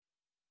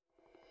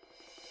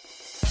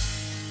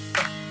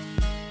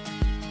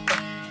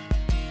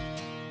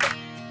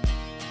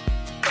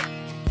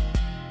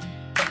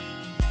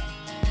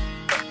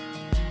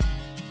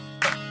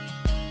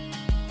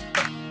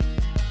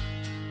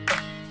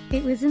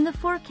It was in the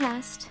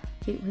forecast.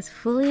 It was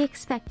fully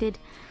expected.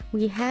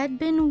 We had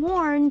been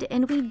warned,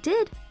 and we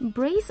did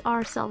brace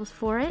ourselves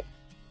for it.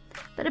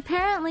 But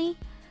apparently,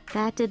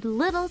 that did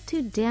little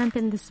to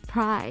dampen the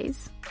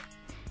surprise.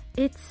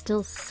 It's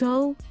still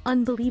so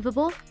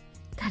unbelievable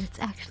that it's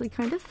actually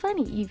kind of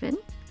funny even.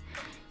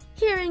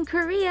 Here in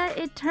Korea,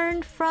 it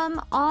turned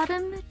from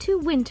autumn to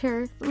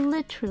winter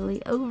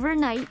literally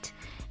overnight,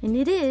 and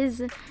it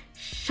is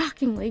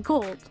shockingly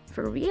cold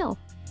for real.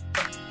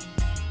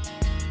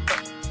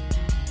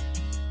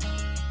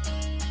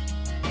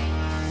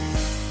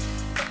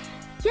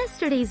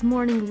 Yesterday's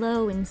morning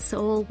low in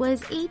Seoul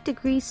was 8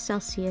 degrees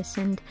Celsius,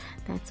 and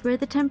that's where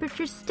the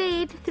temperature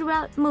stayed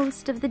throughout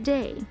most of the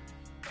day.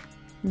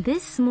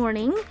 This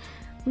morning,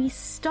 we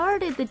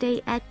started the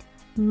day at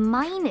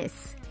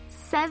minus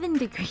 7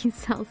 degrees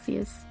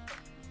Celsius.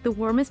 The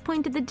warmest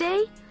point of the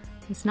day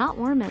was not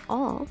warm at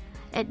all,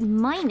 at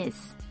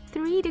minus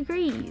 3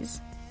 degrees.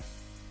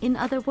 In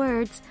other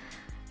words,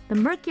 the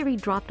mercury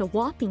dropped a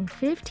whopping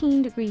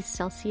 15 degrees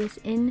Celsius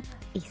in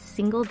a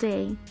single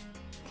day.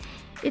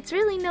 It's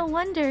really no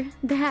wonder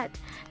that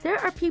there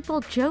are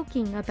people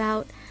joking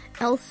about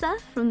Elsa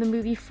from the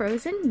movie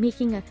Frozen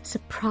making a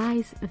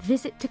surprise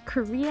visit to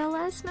Korea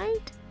last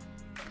night.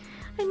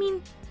 I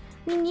mean,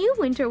 we knew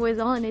winter was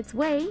on its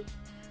way,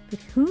 but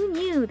who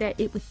knew that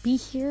it would be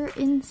here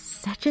in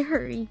such a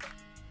hurry?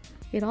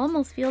 It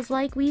almost feels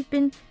like we've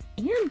been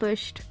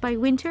ambushed by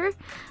winter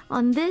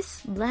on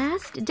this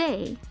last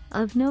day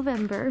of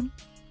November.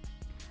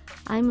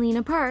 I'm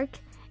Lena Park,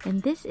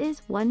 and this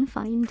is One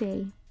Fine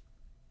Day.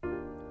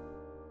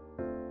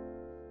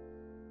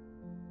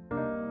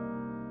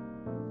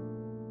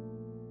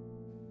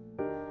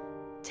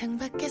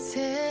 창밖에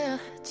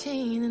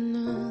새어지는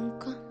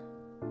눈꽃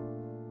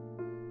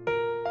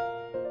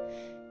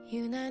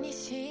유난히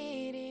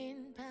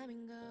시린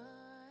밤인걸.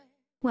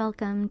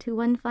 Welcome to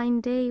One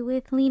Fine Day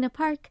with Lena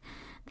Park.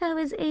 That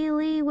was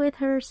Ailey with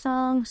her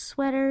song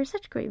Sweater.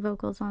 Such great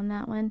vocals on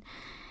that one.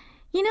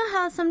 You know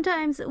how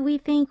sometimes we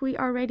think we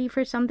are ready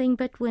for something,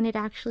 but when it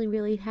actually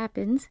really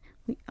happens,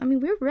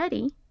 we're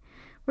ready.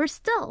 We're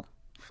still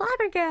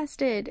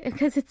flabbergasted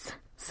because it's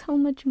so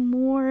much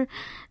more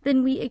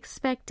than we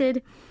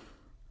expected.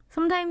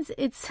 Sometimes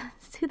it's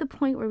to the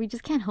point where we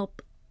just can't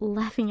help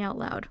laughing out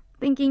loud,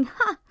 thinking,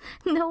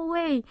 no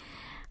way.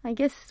 I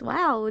guess,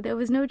 wow, that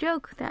was no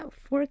joke. That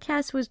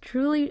forecast was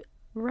truly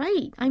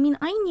right. I mean,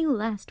 I knew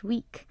last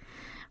week,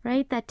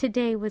 right, that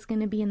today was going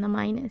to be in the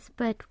minus.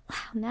 But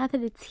wow, now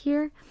that it's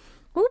here,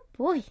 oh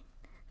boy,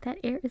 that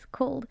air is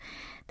cold.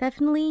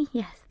 Definitely,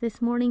 yes,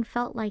 this morning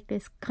felt like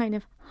this kind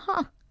of,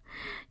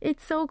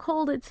 it's so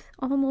cold, it's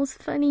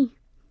almost funny.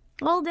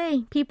 All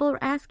day, people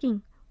are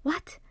asking,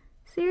 what?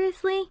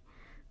 Seriously?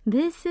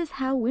 This is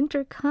how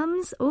winter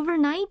comes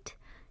overnight?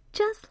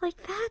 Just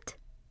like that?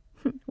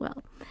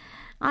 Well,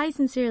 I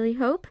sincerely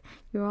hope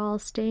you're all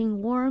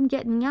staying warm,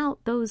 getting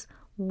out those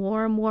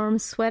warm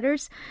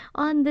sweaters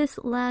on this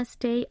last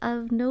day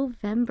of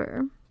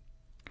November.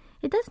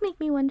 It does make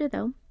me wonder,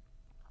 though.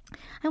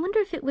 I wonder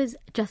if it was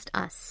just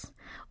us.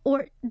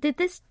 Or did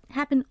this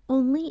happen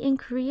only in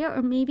Korea?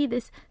 Or maybe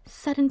this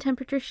sudden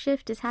temperature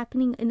shift is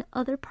happening in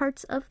other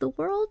parts of the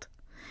world?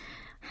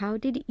 How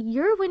did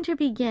your winter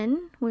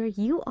begin where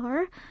you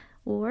are?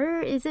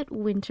 Or is it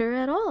winter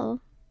at all?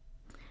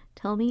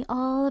 Tell me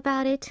all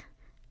about it,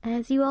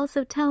 as you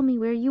also tell me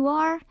where you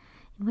are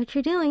and what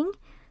you're doing,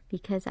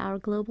 because our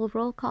global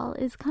roll call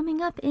is coming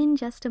up in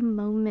just a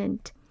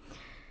moment.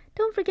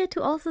 Don't forget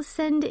to also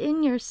send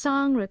in your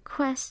song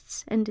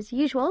requests, and as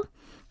usual,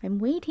 I'm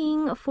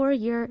waiting for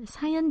your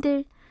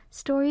사연들,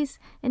 stories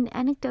and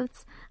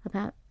anecdotes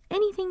about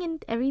anything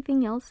and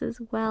everything else as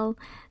well.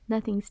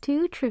 Nothing's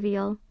too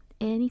trivial.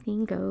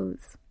 Anything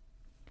goes.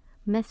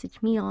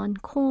 Message me on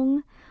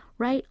Kong,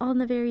 right on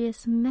the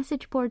various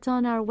message boards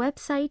on our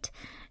website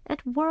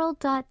at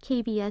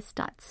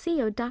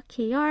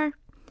world.kbs.co.kr,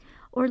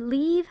 or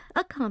leave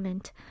a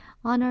comment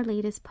on our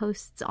latest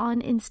posts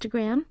on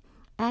Instagram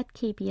at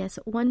KBS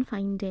One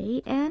Fine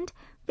Day and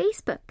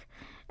Facebook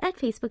at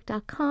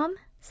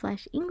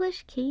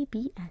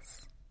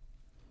facebook.com/EnglishKBS.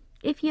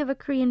 If you have a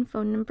Korean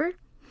phone number,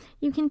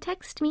 you can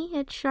text me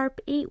at sharp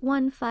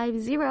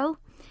 8150.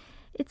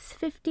 It's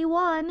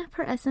 51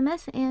 per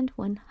SMS and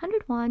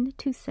 101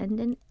 to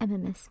send an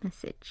MMS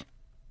message.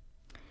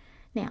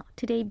 Now,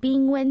 today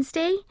being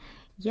Wednesday,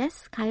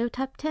 yes, Gayo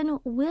Top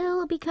 10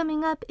 will be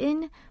coming up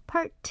in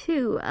part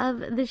 2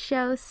 of the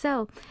show,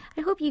 so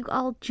I hope you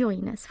all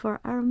join us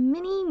for our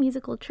mini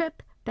musical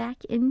trip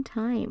back in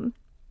time.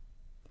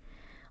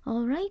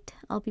 All right,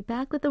 I'll be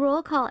back with the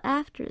roll call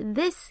after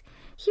this.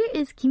 Here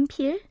is Kim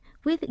Pil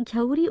with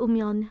겨울이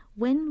오면,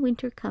 When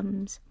Winter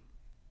Comes.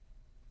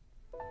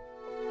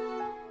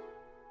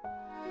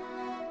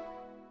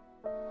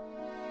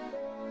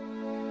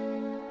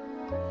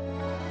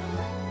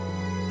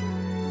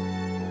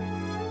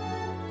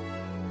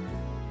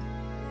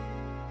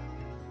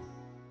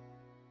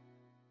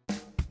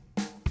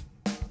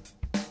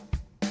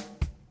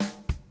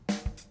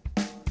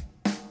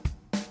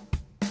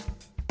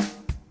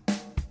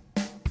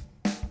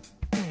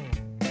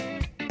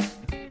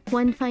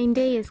 One Fine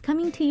Day is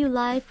coming to you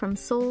live from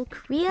Seoul,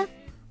 Korea.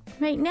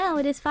 Right now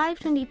it is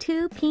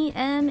 5:22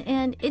 p.m.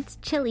 and it's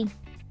chilly.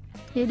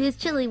 It is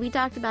chilly. We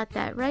talked about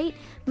that, right?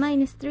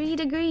 -3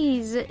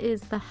 degrees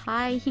is the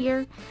high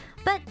here.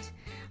 But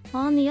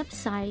on the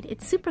upside,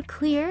 it's super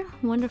clear,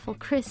 wonderful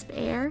crisp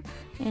air,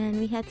 and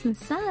we had some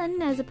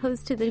sun as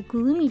opposed to the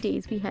gloomy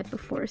days we had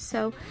before.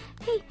 So,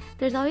 hey,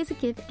 there's always a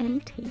give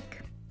and take.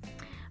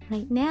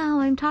 Right now,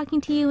 I'm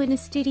talking to you in a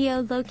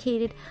studio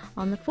located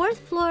on the 4th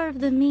floor of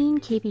the main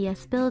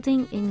KBS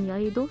building in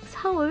Yeouido,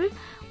 Seoul.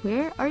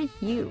 Where are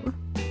you?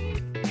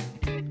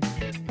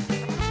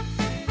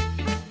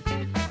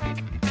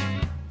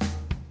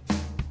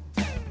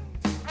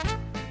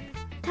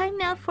 Time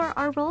now for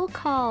our roll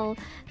call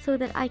so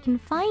that I can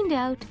find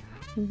out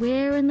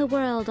where in the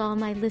world all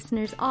my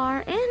listeners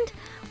are and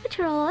what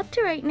you're all up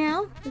to right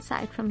now,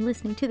 aside from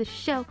listening to the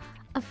show,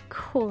 of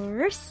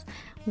course.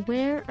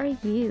 Where are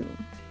you?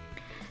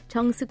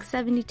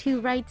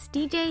 Jongsuk72 writes,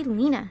 DJ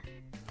Lena,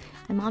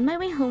 I'm on my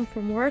way home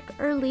from work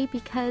early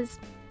because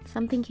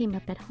something came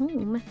up at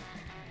home.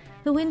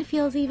 The wind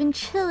feels even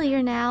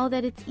chillier now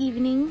that it's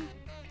evening.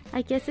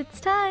 I guess it's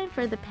time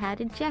for the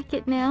padded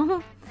jacket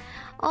now.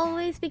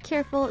 Always be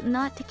careful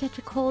not to catch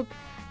a cold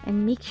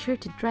and make sure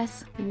to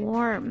dress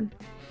warm.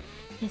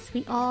 Yes,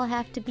 we all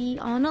have to be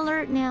on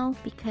alert now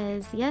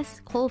because,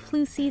 yes, cold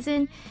flu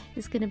season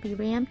is going to be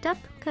ramped up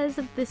because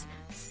of this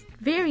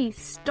very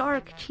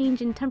stark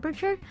change in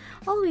temperature.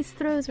 Always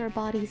throws our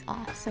bodies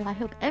off, so I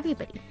hope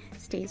everybody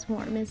stays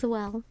warm as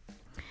well.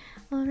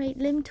 All right,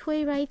 Lim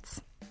Toy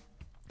writes,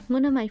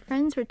 one of my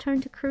friends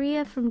returned to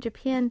Korea from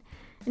Japan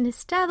and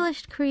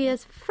established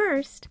Korea's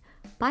first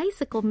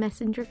bicycle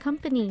messenger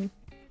company.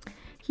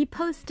 He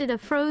posted a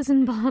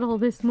frozen bottle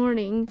this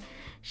morning,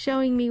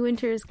 showing me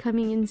winter is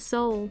coming in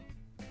Seoul.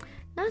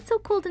 Not so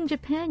cold in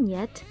Japan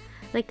yet.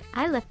 Like,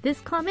 I left this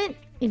comment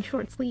in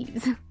short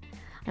sleeves.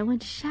 I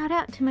want to shout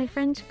out to my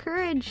friend's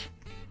courage.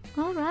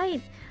 All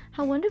right.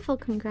 How wonderful.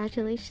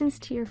 Congratulations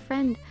to your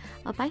friend.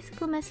 A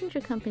bicycle messenger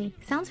company.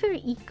 Sounds very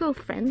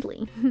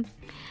eco-friendly.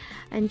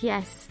 And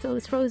yes,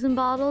 those frozen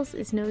bottles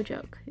is no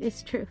joke.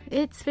 It's true.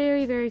 It's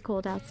very, very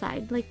cold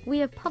outside. Like, we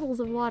have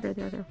puddles of water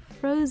that are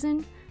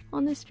frozen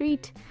on the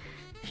street.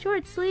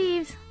 Short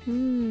sleeves.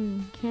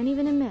 Can't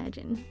even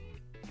imagine.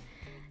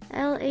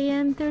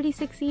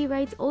 LAM36E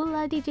writes,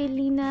 Hola, DJ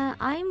Lena.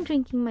 I'm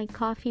drinking my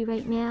coffee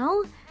right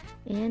now.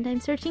 And I'm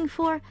searching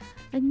for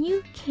a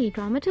new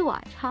K-drama to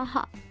watch.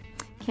 Haha.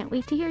 Can't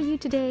wait to hear you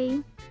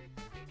today.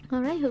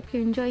 Alright, hope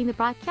you're enjoying the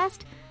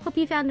broadcast. Hope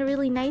you found a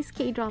really nice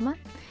K-drama.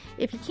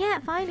 If you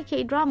can't find a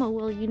K-drama,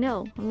 well, you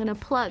know, I'm going to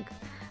plug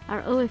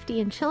our OFD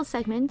and Chill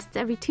segment. It's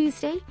every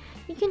Tuesday.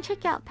 You can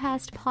check out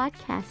past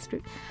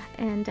podcasts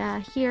and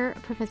hear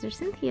Professor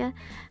Cynthia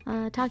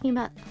talking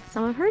about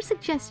some of her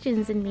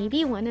suggestions, and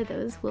maybe one of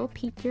those will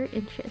pique your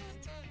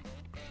interest.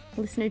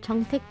 Listener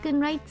Chung Taek-kun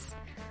writes,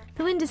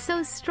 the wind is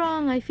so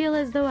strong, I feel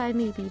as though I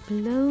may be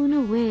blown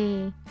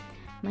away.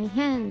 My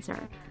hands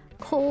are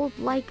cold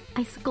like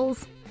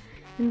icicles,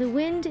 and the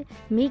wind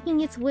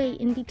making its way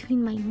in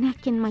between my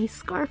neck and my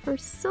scarf are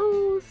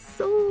so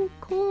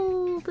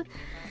cold.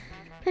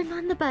 I'm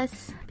on the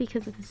bus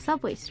because of the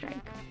subway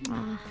strike.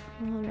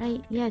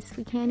 Alright, yes,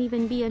 we can't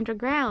even be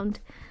underground.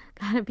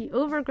 Gotta be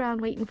overground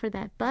waiting for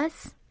that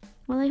bus.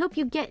 Well, I hope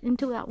you get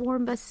into that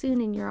warm bus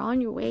soon and you're on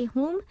your way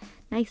home,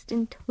 nice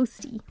and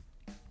toasty.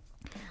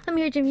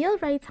 Amir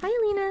Jamil writes, Hi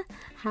Lena,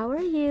 how are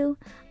you?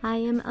 I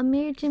am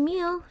Amir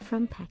Jamil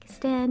from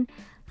Pakistan.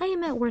 I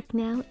am at work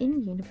now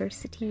in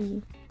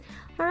university.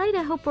 Alright,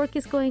 I hope work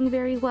is going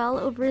very well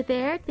over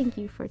there. Thank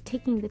you for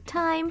taking the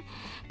time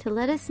to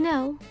let us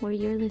know where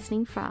you're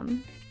listening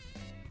from.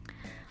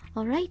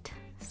 Alright,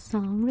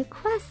 song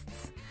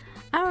requests.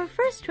 Our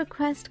first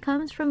request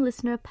comes from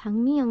listener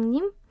Bang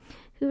Mi-young-님,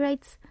 who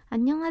writes,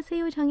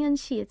 안녕하세요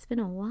정연씨, it's been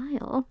a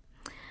while.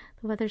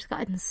 The weather's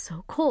gotten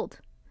so cold.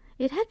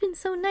 It had been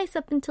so nice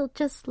up until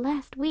just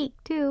last week,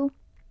 too.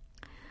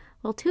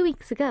 Well, 2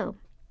 weeks ago,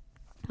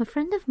 a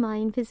friend of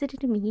mine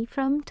visited me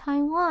from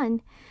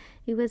Taiwan.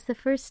 It was the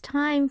first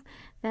time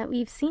that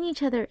we've seen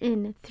each other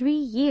in 3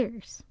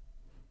 years.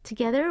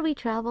 Together, we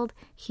traveled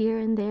here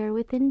and there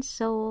within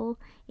Seoul,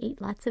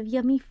 ate lots of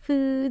yummy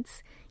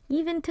foods,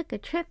 even took a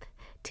trip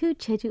to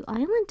Jeju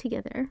Island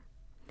together.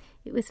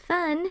 It was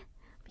fun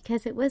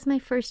because it was my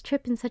first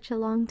trip in such a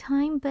long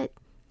time, but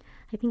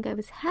I think I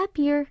was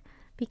happier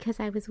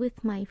because I was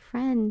with my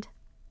friend.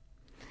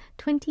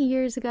 20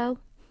 years ago,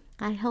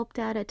 I helped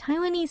out a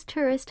Taiwanese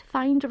tourist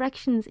find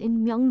directions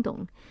in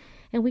Myeongdong,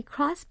 and we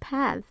crossed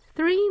paths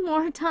 3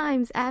 more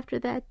times after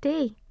that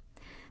day.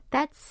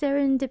 That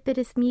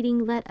serendipitous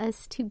meeting led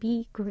us to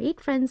be great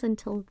friends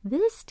until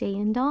this day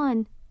and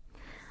on.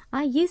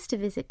 I used to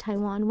visit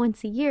Taiwan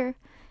once a year,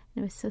 and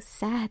it was so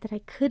sad that I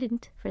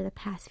couldn't for the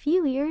past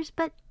few years,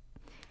 but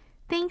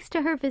thanks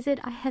to her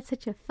visit, I had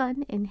such a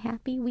fun and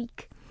happy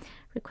week.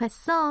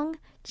 Request song,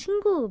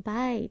 친구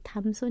by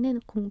담소년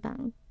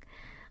공방.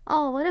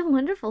 Oh, what a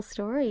wonderful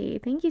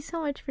story. Thank you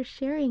so much for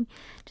sharing.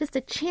 Just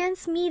a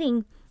chance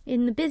meeting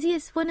in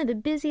one of the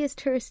busiest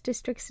tourist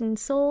districts in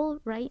Seoul,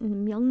 right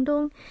in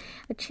Myeongdong.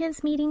 A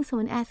chance meeting,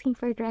 someone asking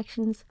for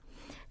directions,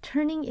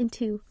 turning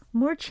into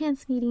more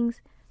chance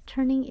meetings,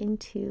 turning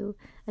into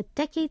a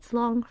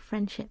decades-long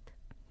friendship.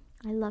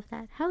 I love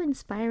that. How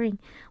inspiring.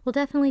 We'll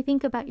definitely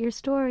think about your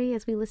story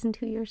as we listen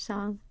to your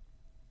song.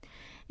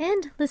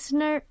 And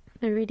listener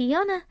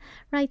Meridiana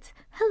writes,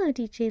 Hello,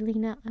 DJ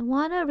Lena. I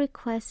want to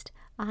request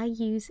I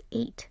Use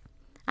 8.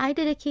 I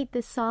dedicate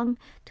this song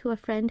to a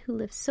friend who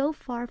lives so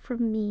far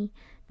from me.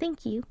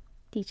 Thank you,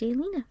 DJ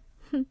Lena.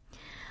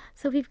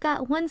 So we've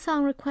got one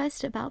song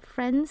request about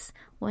friends,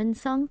 one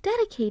song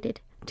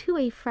dedicated to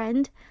a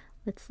friend.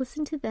 Let's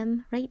listen to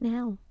them right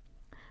now.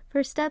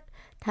 First up,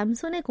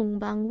 담손의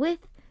공방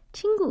with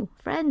친구,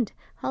 friend,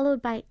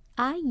 followed by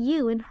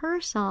IU and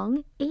her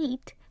song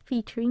 8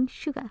 featuring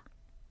Suga.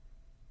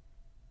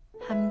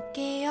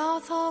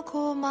 함께여서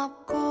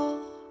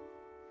고맙고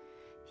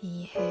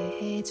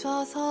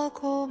이해해줘서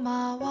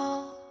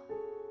고마워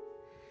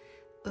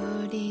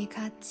우리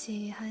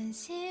같이 한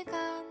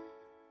시간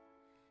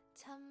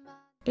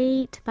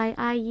 8 by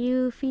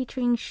IU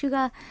featuring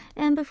Suga,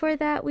 and before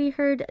that we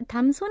heard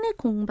담손의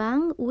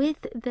공방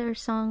with their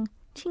song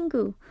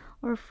친구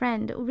or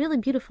friend. Really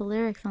beautiful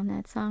lyrics on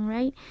that song,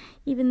 right?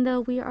 Even though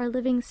we are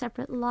living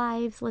separate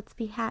lives, let's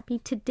be happy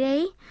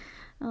today.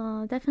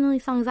 Definitely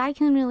songs I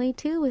can relate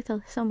to with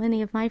so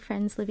many of my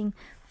friends living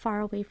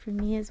far away from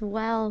me as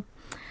well.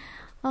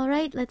 All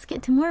right, let's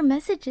get to more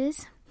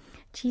messages.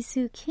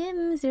 Jisoo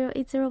Kim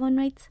 0801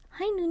 writes,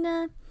 Hi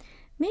Nuna,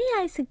 may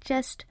I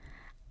suggest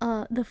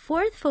the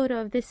 4th photo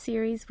of this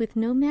series with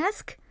no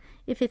mask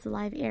if it's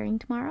live airing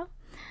tomorrow?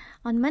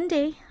 On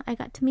Monday, I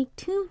got to make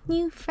 2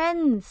 new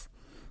friends.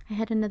 I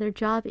had another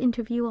job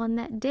interview on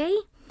that day,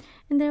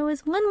 and there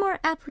was one more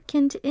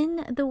applicant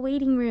in the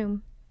waiting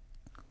room.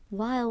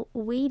 While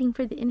waiting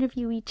for the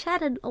interview, we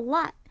chatted a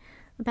lot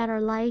about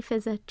our life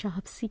as a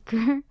job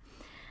seeker.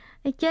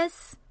 I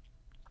guess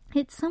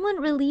it somewhat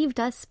relieved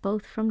us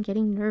both from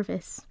getting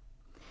nervous.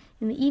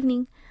 In the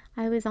evening,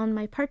 I was on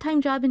my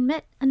part-time job and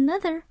met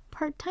another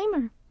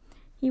part-timer.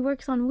 He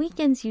works on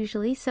weekends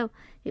usually, so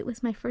it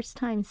was my first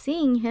time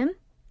seeing him.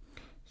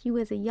 He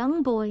was a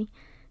young boy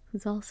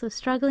who's also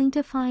struggling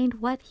to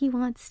find what he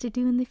wants to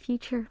do in the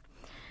future.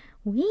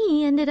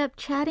 We ended up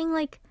chatting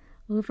like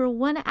over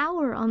 1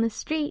 hour on the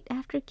street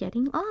after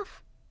getting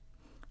off.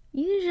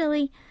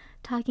 Usually,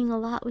 talking a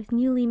lot with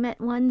newly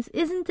met ones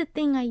isn't the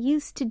thing I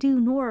used to do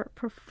nor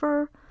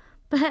prefer,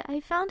 but I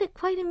found it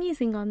quite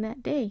amusing on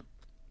that day.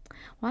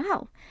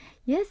 Wow.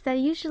 Yes, that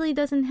usually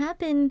doesn't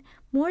happen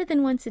more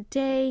than once a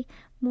day,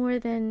 more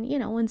than,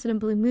 once in a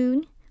blue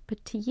moon.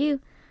 But to you,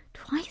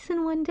 twice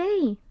in one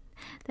day.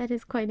 That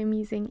is quite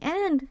amusing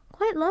and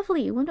quite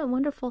lovely. What a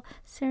wonderful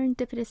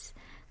serendipitous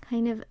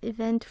kind of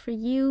event for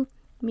you,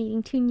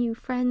 meeting 2 new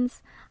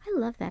friends. I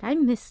love that. I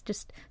miss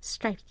just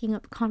striking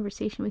up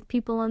conversation with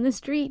people on the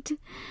street.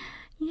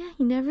 Yeah,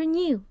 you never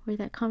knew where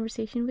that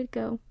conversation would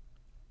go.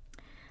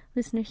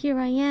 Listener Here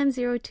I Am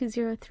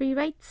 0203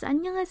 writes,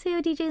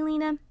 안녕하세요, DJ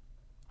Lena.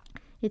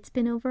 It's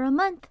been over a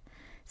month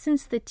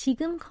since the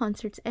지금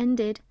concerts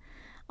ended.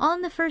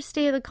 On the first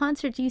day of the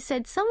concert, you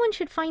said someone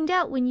should find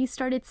out when you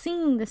started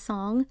singing the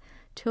song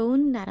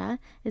좋은 나라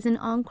as an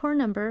encore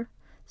number.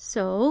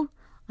 So,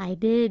 I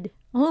did.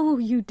 Oh,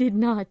 you did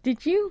not,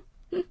 did you?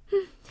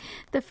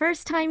 The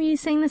first time you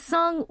sang the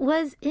song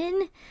was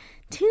in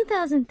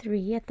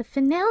 2003 at the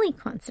finale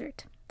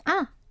concert.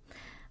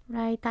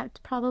 Right, that's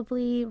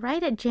probably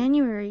right at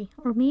January,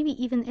 or maybe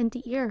even end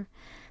of year.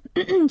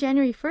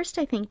 January 1st,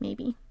 I think,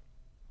 maybe.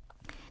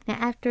 Now,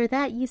 after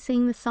that, you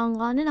sang the song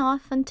on and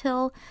off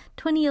until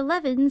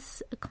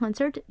 2011's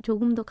concert,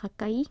 조금 더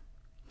가까이.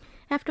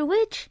 After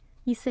which,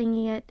 you sang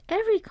it at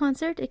every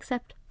concert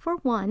except for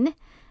one,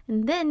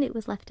 and then it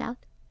was left out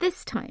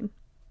this time.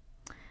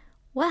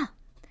 Well,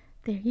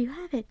 there you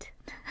have it.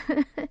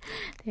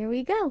 There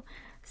we go.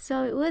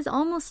 So it was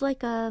almost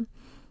like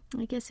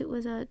I guess it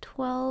was a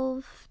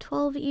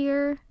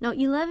 11-year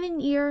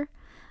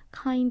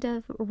kind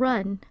of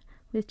run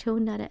with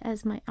좋은 나라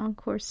as my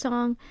encore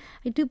song.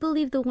 I do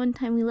believe the one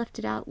time we left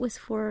it out was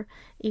for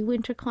a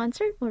winter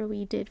concert where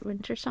we did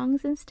winter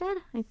songs instead.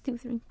 I do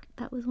think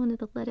that was one of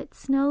the Let It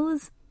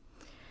Snows.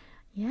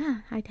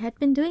 Yeah, I had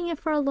been doing it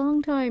for a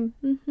long time.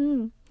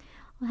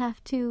 I'll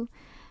have to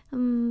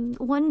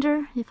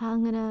wonder if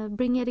I'm going to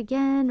bring it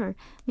again or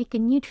make a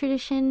new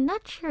tradition.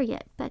 Not sure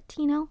yet, but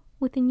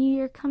with the new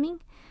year coming,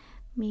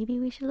 maybe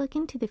we should look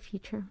into the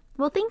future.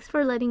 Well, thanks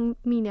for letting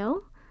me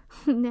know.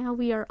 Now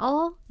we are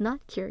all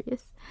not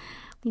curious.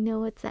 We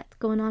know what's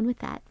going on with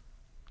that.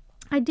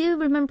 I do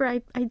remember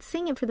I'd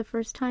sing it for the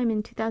first time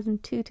in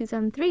 2002,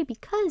 2003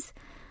 because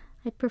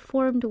I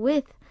performed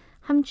with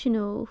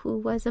Hamchuno, who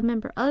was a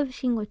member of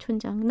Shingo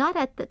Chunjang. Not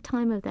at the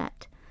time of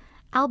that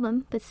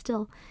album, but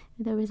still,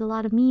 there was a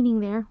lot of meaning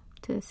there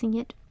to sing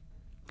it.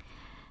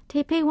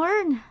 Taipei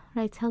Wern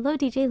writes, Hello,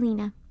 DJ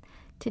Lena.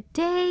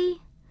 Today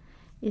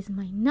is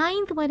my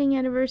 9th wedding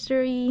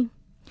anniversary.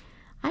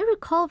 I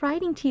recall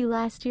writing to you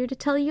last year to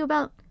tell you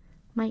about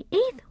my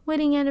 8th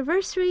wedding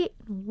anniversary.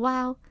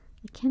 Wow,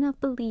 I cannot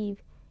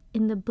believe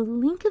in the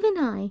blink of an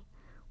eye,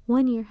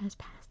 1 year has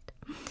passed.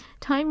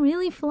 Time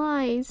really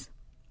flies.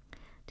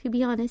 To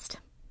be honest,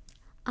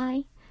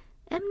 I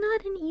am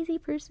not an easy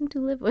person to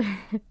live with.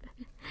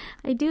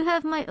 I do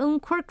have my own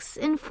quirks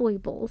and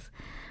foibles.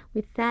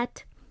 With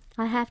that,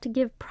 I have to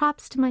give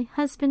props to my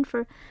husband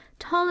for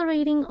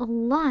tolerating a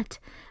lot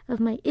of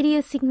my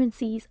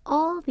idiosyncrasies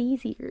all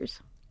these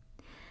years.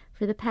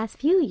 For the past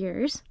few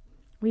years,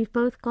 we've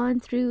both gone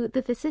through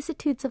the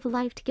vicissitudes of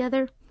life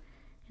together,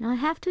 and I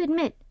have to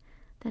admit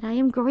that I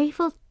am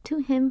grateful to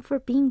him for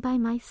being by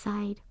my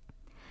side.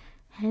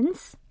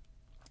 Hence,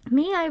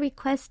 may I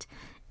request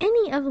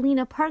any of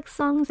Lena Park's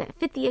songs that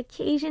fit the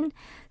occasion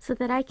so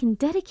that I can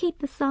dedicate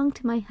the song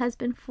to my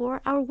husband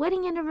for our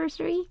wedding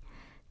anniversary?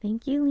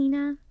 Thank you,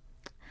 Lena.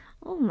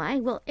 Oh my,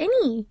 well,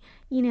 any,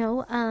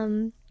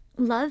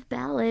 love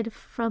ballad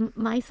from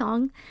my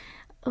song.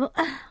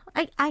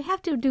 I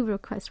have to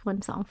request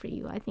one song for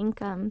you. I think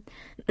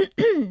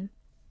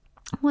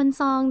one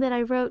song that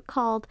I wrote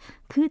called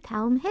그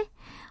다음 해,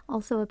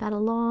 also about a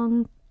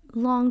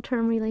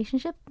long-term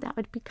relationship. That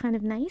would be kind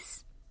of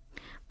nice.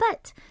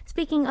 But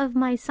speaking of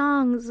my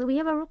songs, we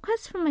have a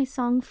request for my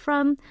song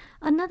from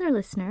another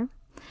listener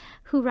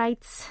who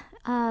writes,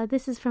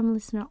 this is from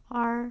listener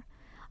R,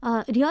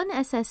 Ryeon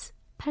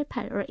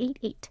SS88 or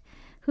 88,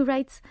 who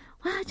writes,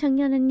 wow,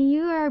 정연 and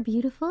you are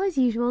beautiful as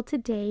usual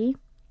today.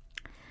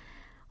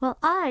 Well,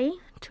 I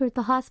toured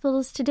the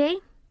hospitals today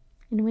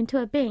and went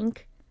to a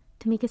bank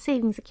to make a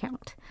savings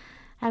account.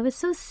 I was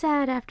so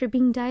sad after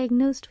being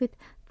diagnosed with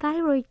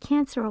thyroid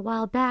cancer a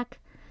while back,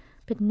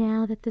 but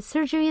now that the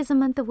surgery is a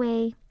month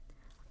away,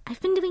 I've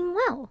been doing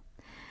well,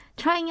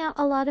 trying out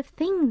a lot of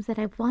things that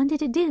I've wanted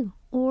to do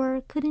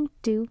or couldn't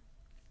do.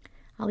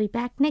 I'll be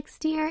back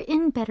next year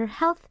in better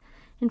health,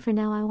 and for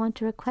now I want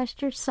to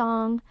request your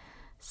song,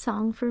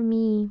 Song for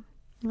Me.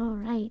 All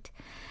right.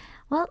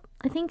 Well,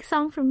 I think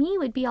Song for Me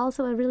would be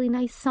also a really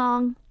nice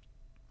song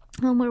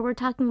where we're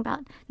talking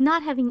about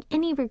not having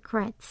any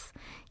regrets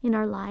in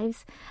our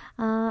lives.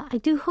 I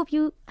do hope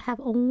you have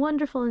a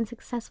wonderful and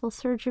successful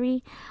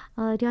surgery.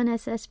 Ryeon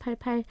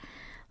SS88.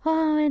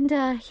 Oh, and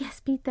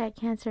yes, beat that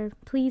cancer.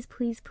 Please,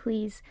 please,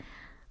 please.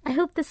 I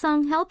hope the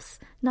song helps,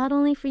 not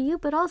only for you,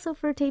 but also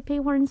for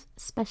Taepyeon's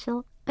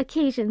special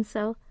occasion.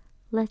 So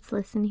let's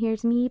listen.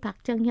 Here's me, Park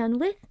Jung-hyun,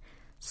 with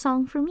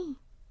Song for Me.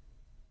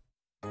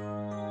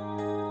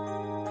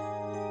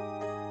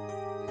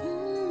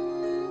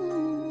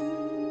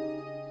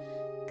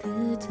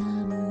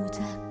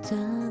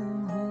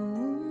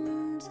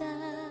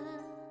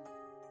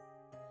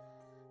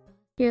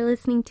 You're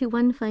listening to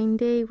One Fine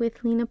Day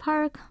with Lena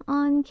Park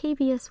on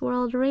KBS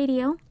World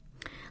Radio.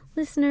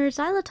 Listeners,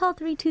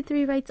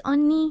 Ilatol323 writes,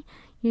 Onni,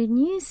 your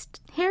new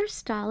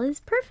hairstyle is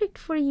perfect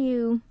for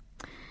you.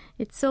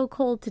 It's so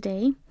cold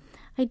today.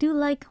 I do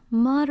like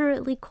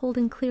moderately cold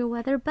and clear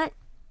weather, but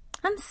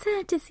I'm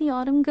sad to see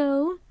autumn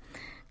go.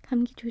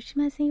 감기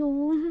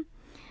조심하세요.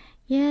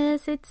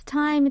 Yes, it's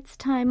time.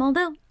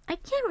 Although I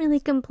can't really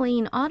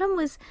complain. Autumn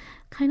was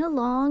kind of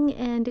long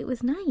and it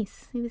was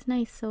nice.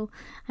 So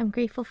I'm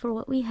grateful for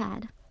what we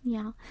had.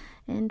 Yeah.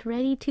 And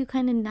ready to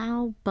kind of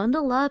now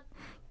bundle up,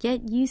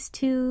 get used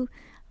to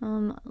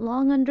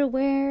long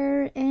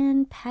underwear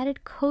and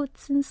padded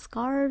coats and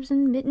scarves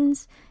and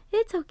mittens.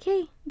 It's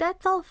okay.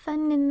 That's all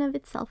fun in and of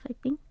itself, I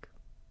think.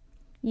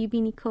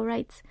 Yubi Nico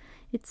writes,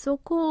 it's so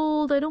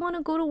cold. I don't want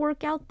to go to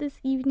work out this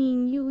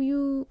evening.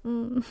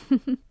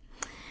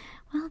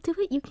 Well, do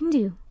what you can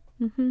do.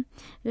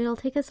 It'll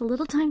take us a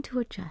little time to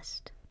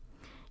adjust.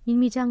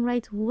 Yunmi-jang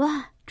writes,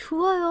 와,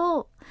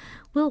 추워요.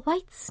 Will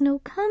white snow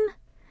come?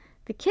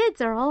 The kids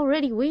are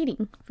already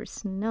waiting for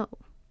snow.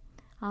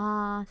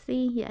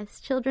 See, yes,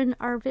 children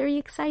are very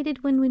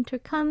excited when winter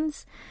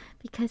comes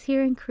because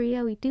here in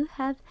Korea we do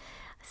have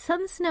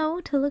some snow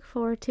to look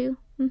forward to.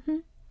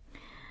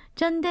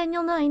 John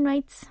Daniel 9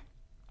 writes,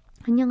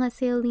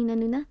 안녕하세요, Lena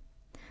누나.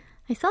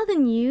 I saw the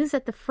news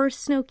that the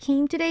first snow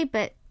came today,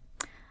 but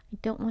I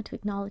don't want to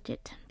acknowledge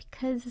it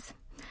because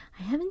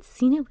I haven't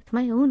seen it with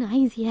my own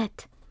eyes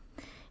yet.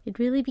 It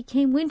really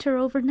became winter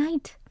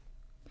overnight.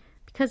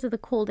 Because of the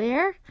cold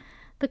air,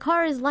 the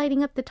car is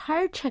lighting up the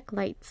tire check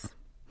lights.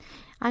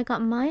 I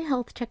got my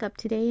health checkup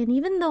today, and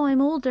even though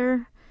I'm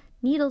older,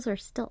 needles are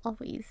still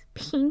always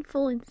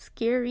painful and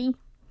scary.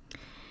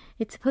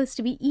 It's supposed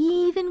to be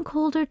even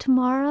colder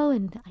tomorrow,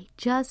 and I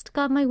just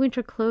got my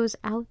winter clothes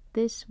out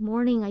this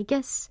morning. I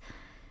guess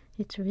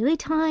it's really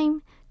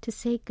time to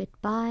say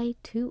goodbye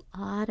to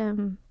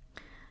autumn.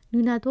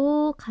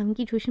 누나도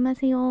감기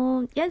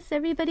조심하세요. Yes,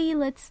 everybody,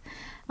 let's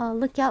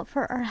look out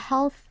for our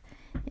health.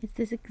 This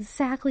is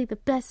exactly the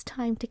best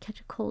time to catch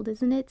a cold,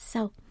 isn't it?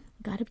 So,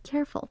 gotta be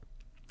careful.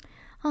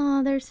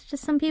 There's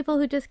just some people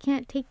who just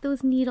can't take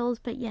those needles,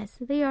 but yes,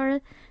 they are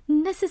a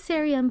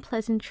necessary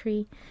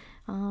unpleasantry.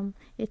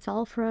 It's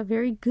all for a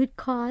very good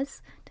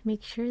cause to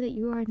make sure that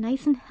you are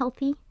nice and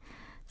healthy.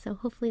 So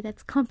hopefully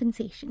that's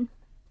compensation.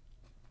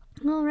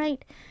 All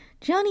right.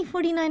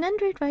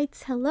 Johnny4900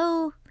 writes,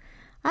 hello.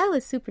 I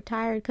was super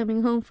tired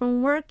coming home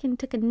from work and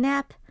took a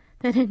nap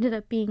that ended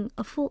up being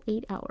a full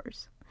 8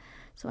 hours.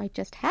 So I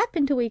just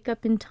happened to wake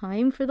up in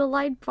time for the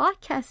live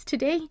broadcast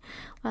today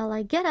while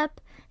I get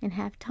up and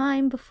have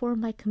time before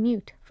my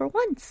commute for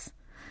once.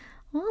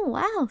 Oh,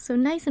 wow. So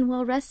nice and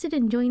well rested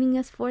and joining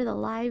us for the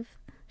live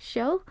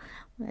show.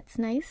 That's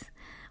nice.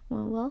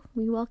 Well,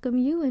 we welcome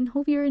you and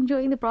hope you're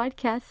enjoying the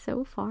broadcast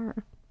so far.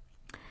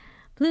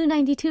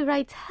 Blue92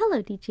 writes,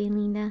 "Hello, DJ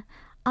Lena.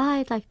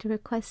 I'd like to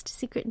request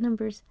Secret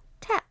Number's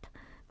Tap.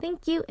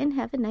 Thank you and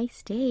have a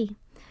nice day."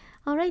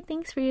 All right,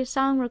 thanks for your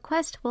song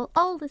request. We'll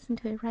all listen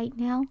to it right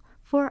now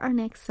for our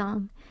next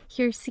song.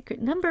 Here's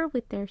Secret Number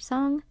with their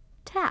song,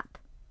 Tap.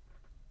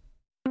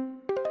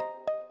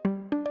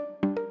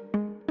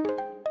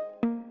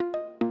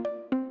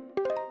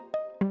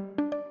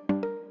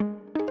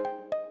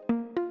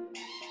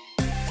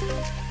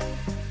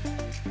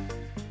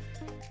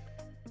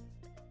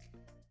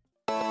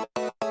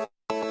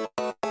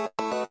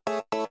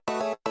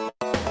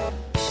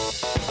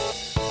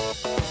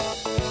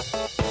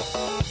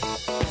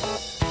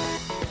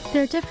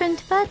 They're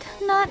different, but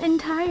not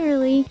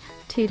entirely.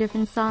 Two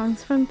different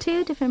songs from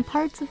two different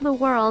parts of the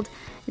world.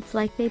 It's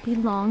like they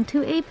belong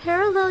to a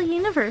parallel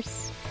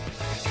universe.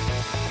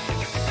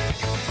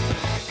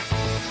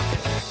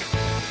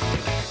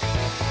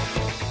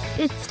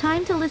 It's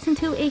time to listen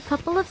to a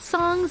couple of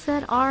songs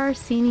that are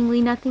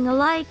seemingly nothing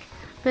alike,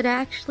 but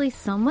actually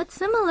somewhat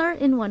similar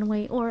in one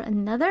way or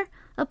another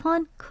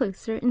upon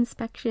closer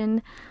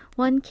inspection.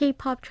 One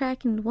K-pop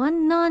track and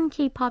one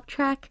non-K-pop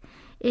track.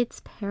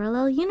 It's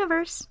Parallel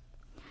Universe.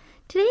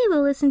 Today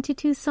we'll listen to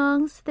two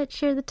songs that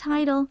share the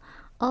title,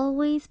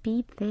 Always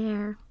Be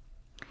There.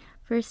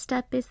 First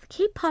up is the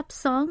K-pop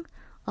song,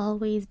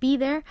 Always Be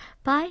There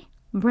by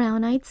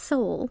Brown Eyed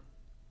Soul.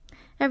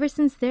 Ever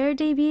since their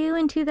debut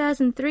in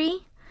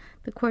 2003,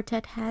 the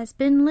quartet has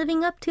been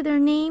living up to their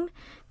name,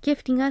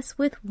 gifting us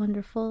with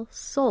wonderful,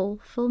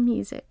 soulful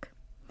music.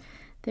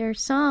 Their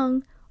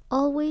song,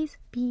 Always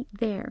Be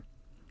There,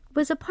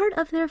 was a part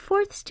of their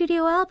fourth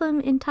studio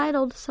album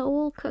entitled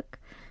Soul Cook,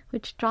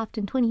 which dropped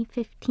in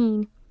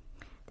 2015.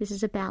 This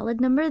is a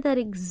ballad number that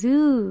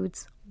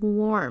exudes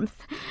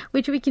warmth,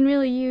 which we can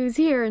really use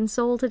here in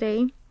Seoul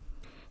today.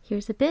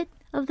 Here's a bit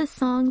of the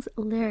song's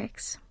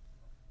lyrics.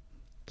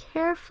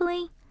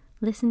 Carefully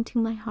listen to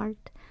my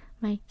heart,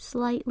 my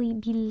slightly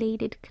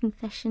belated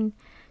confession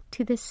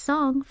to this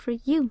song for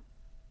you.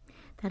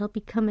 That'll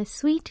become a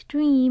sweet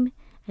dream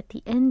at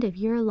the end of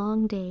your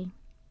long day.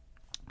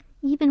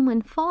 Even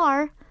when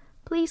far,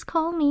 please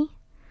call me.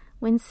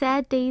 When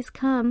sad days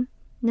come,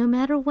 no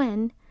matter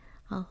when,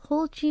 I'll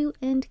hold you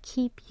and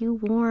keep you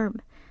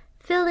warm,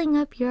 filling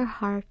up your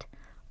heart,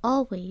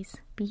 always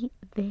be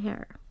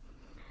there.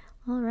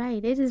 All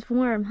right, it is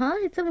warm, huh?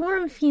 It's a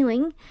warm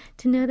feeling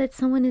to know that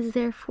someone is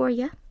there for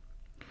you.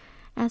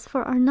 As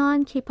for our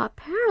non-K-pop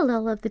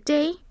parallel of the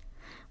day,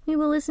 we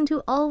will listen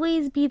to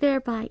Always Be There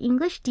by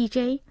English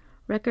DJ,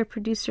 record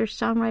producer,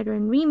 songwriter,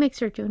 and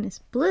remixer Jonas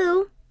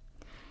Blue,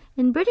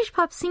 and British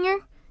pop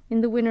singer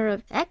and the winner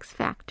of X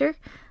Factor,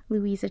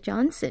 Louisa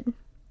Johnson.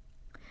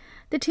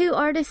 The two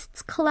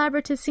artists'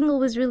 collaborative single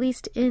was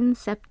released in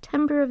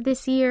September of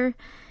this year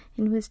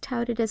and was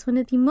touted as one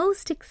of the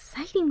most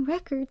exciting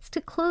records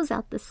to close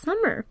out the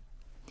summer.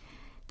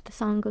 The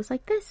song goes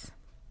like this.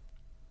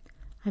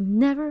 I'm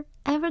never,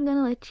 ever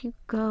gonna let you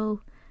go,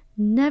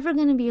 never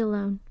gonna be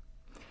alone.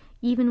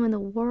 Even when the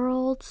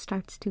world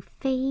starts to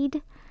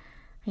fade,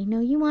 I know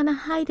you want to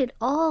hide it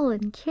all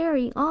and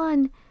carry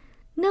on.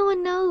 No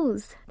one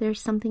knows there's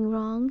something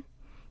wrong.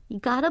 You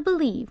gotta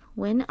believe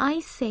when I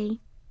say,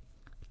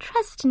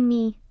 trust in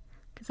me,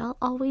 'cause I'll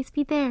always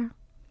be there.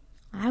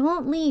 I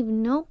won't leave,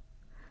 nope.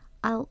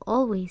 I'll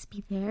always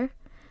be there.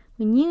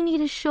 When you need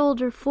a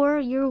shoulder for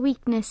your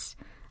weakness,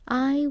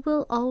 I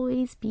will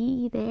always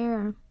be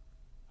there.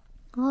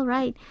 All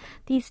right,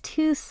 these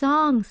two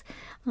songs,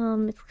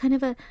 it's kind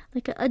of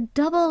like a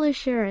double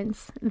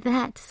assurance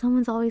that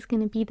someone's always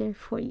going to be there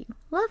for you.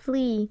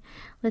 Lovely.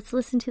 Let's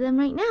listen to them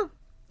right now.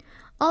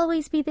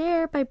 Always Be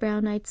There by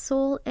Brown Eyed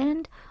Soul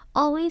and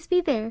Always Be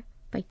There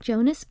by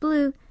Jonas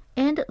Blue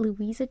and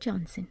Louisa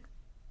Johnson.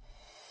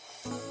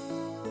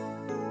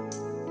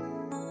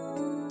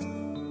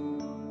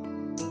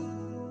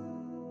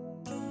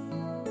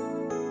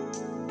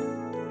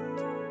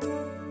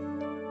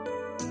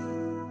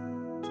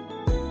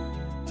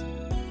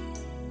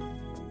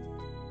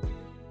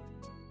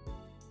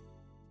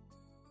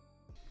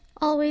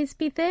 Always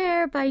Be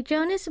There by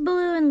Jonas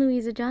Blue and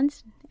Louisa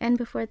Johnson. And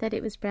before that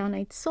it was Brown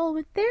Eyed Soul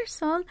with their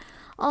song,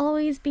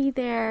 Always Be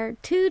There.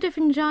 Two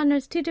different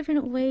genres, two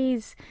different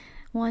ways,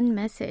 one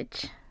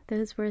message.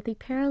 Those were the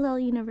Parallel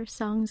Universe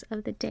songs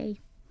of the day.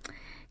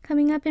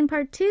 Coming up in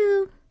part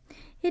 2,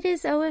 it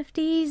is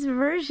OFD's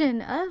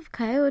version of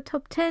Gayo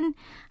Top 10.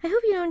 I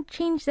hope you don't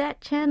change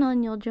that channel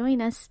and you'll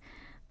join us.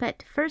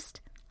 But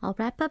first, I'll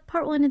wrap up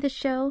part 1 of the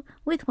show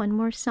with one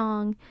more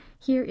song.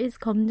 Here is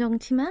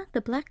검정치마,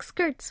 the Black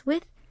Skirts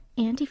with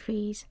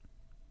Antifreeze.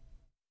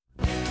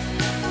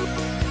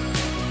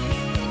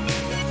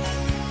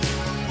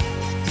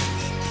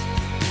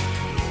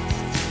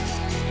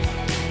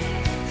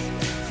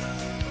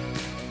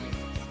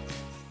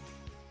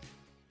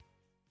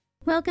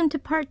 Welcome to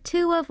part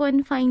 2 of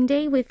One Fine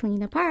Day with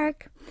Lena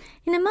Park.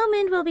 In a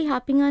moment, we'll be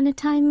hopping on a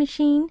time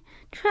machine,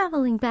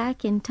 traveling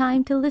back in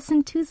time to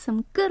listen to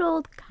some good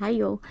old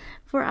Gayo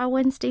for our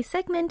Wednesday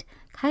segment,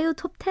 Gayo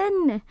Top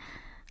 10.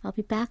 I'll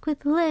be back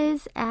with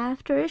Liz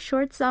after a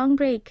short song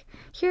break.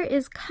 Here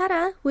is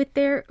Kara with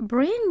their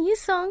brand new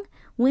song,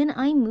 When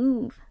I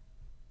Move.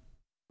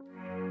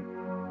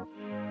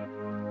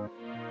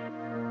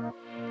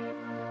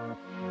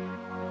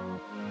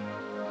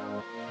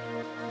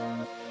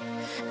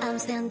 I'm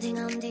standing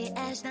on the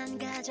edge 난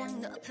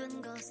가장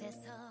높은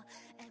곳에서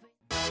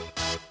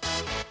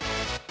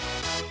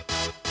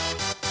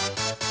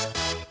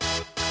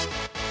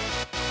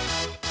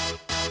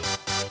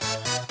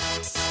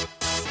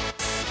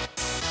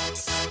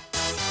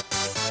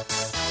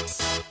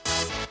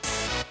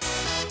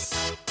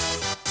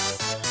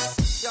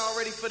Y'all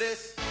ready for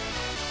this?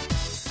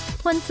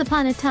 Once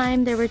upon a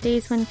time, there were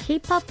days when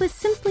K-pop was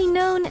simply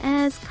known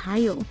as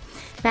Gayo.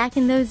 Back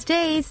in those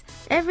days,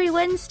 every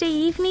Wednesday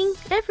evening,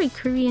 every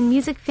Korean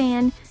music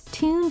fan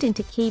tuned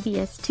into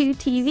KBS2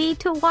 TV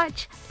to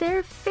watch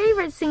their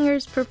favorite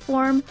singers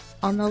perform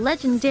on the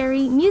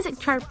legendary music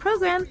chart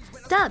program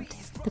dubbed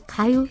the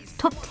Gayo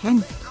Top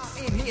 10.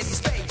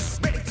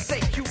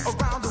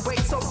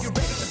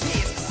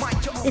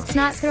 It's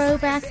not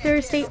Throwback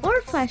Thursday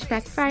or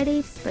Flashback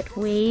Friday, but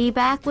way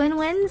back when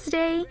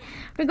Wednesday.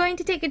 We're going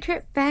to take a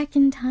trip back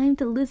in time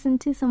to listen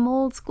to some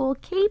old school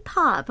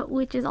K-pop,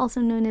 which is also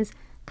known as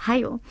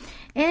Gayo.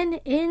 And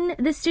in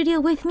the studio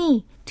with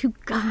me to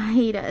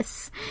guide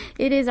us,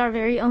 it is our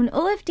very own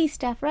OFD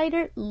staff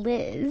writer,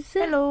 Liz.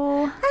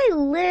 Hello. Hi,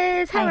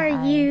 Liz. How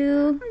are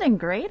you? I'm doing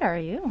great. How are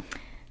you?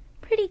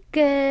 Pretty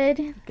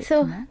good.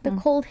 So the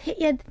cold hit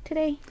you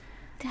today?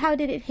 How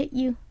did it hit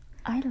you?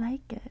 I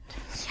like it.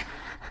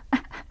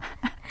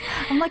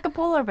 I'm like a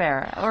polar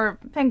bear or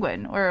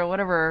penguin or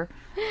whatever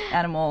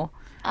animal.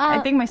 I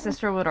think my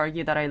sister would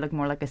argue that I look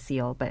more like a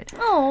seal, but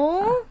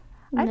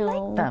I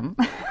like them.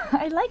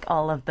 I like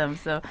all of them,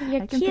 so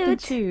You're I can cute. pick and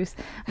choose.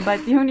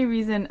 But the only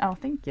reason,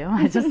 thank you.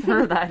 I just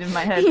heard that in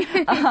my head.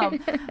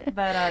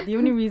 But the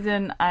only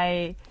reason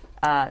I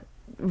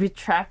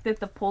retracted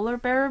the polar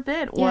bear a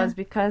bit was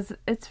because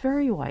it's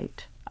very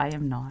white. I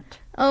am not.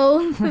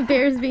 Oh, the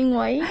bears being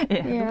white?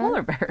 Yeah, the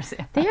polar bears.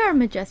 Yeah. They are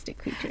majestic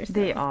creatures.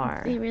 They though.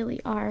 are. They really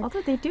are.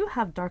 Although they do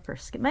have darker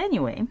skin. But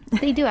anyway.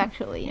 They do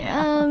actually.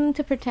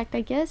 To protect,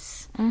 I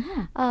guess,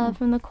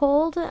 from the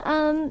cold.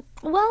 I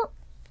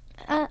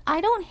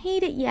don't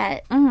hate it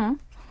yet. I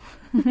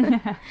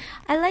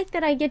like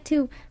that I get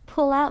to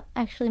pull out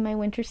actually my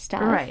winter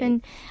stuff. Right.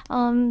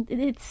 And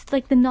it's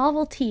like the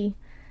novelty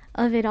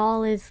of it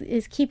all is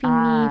keeping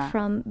me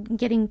from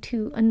getting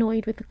too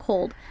annoyed with the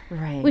cold.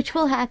 Right. Which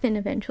will happen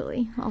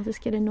eventually. I'll just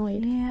get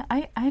annoyed. Yeah,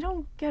 I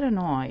don't get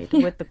annoyed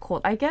with the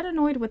cold. I get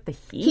annoyed with the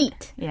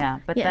heat. Yeah,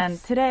 but then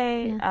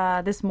today,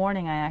 this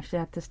morning, I actually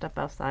had to step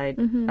outside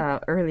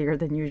earlier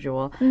than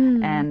usual.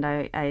 And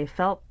I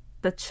felt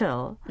the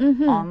chill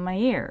on my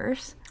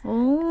ears.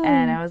 Oh.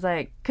 And I was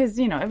like, because,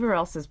 everywhere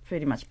else is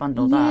pretty much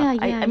bundled up.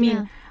 I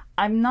mean,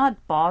 I'm not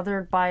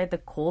bothered by the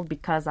cold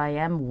because I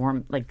am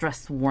warm, like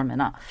dressed warm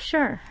enough.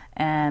 Sure.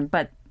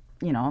 But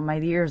my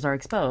ears are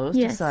exposed.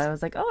 Yes. So I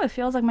was like, it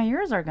feels like my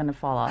ears are going to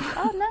fall off.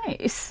 Oh,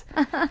 nice.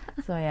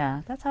 So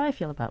yeah, that's how I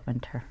feel about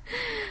winter.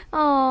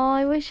 Oh,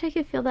 I wish I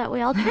could feel that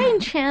way. I'll try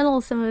and channel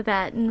some of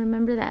that and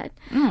remember that.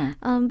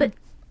 But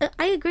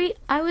I agree.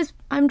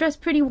 I'm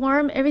dressed pretty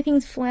warm.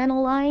 Everything's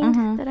flannel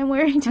lined that I'm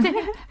wearing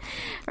today,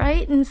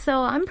 right? And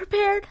so I'm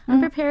prepared.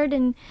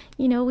 And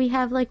we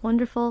have like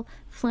wonderful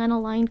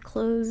flannel lined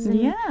clothes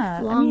and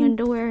long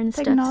underwear and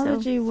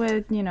technology stuff.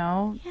 With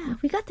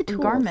we got the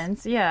tools.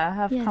 Garments.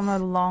 Have come a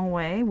long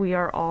way. We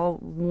are all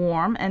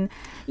warm, and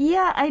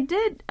I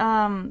did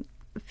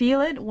feel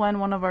it when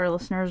one of our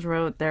listeners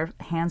wrote their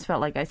hands felt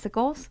like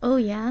icicles. Oh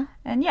yeah,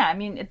 and I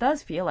mean it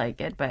does feel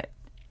like it, but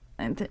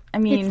I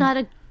mean it's not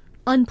a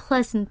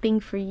unpleasant thing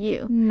for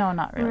you. No,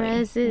 not really.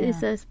 Whereas it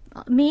is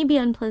maybe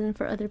unpleasant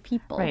for other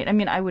people. Right. I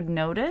mean, I would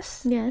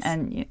notice. Yes.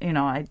 And,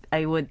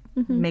 I would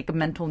make a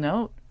mental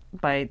note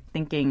by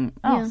thinking,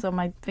 so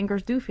my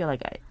fingers do feel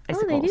like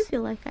icicles. Oh, they do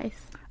feel like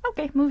ice.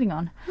 Okay, moving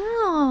on.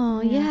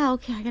 Oh,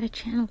 okay. I got to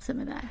channel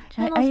some of that.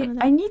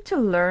 I need to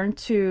learn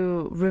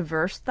to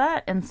reverse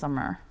that in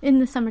summer. In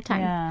the summertime.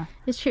 Yeah.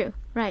 It's true.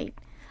 Right.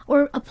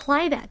 Or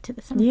apply that to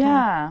the summertime.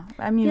 Yeah.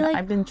 I mean,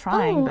 I've been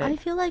trying. But I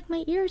feel like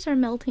my ears are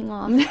melting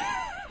off.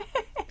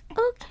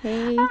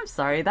 Okay. I'm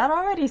sorry. That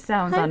already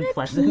sounds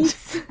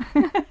unpleasant.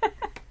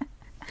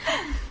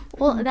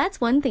 Well, that's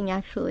one thing,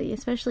 actually,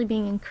 especially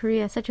being in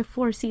Korea, such a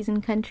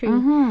 4-season country.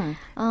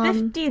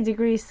 50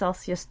 degrees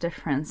Celsius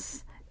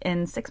difference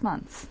in 6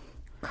 months.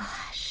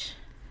 Gosh.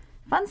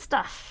 Fun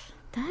stuff.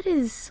 That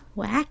is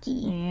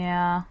wacky.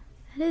 Yeah.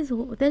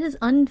 That is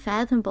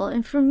unfathomable.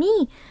 And for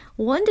me,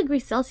 1 degree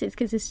Celsius,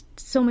 because it's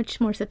so much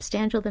more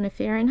substantial than a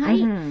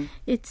Fahrenheit,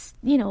 it's,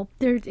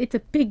 it's a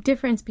big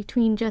difference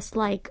between just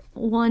like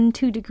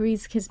 1-2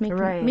 degrees, because make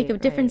a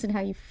difference in how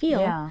you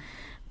feel. Yeah.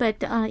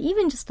 But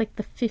even just like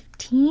the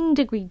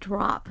 15-degree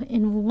drop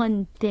in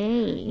one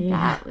day,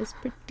 that was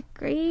pretty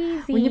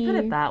crazy. When you put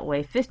it that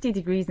way, 50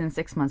 degrees in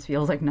 6 months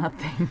feels like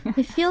nothing.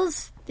 It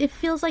feels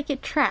like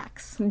it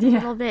tracks a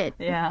little bit.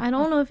 Yeah. I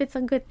don't know if it's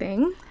a good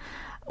thing.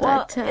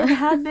 Well, But, it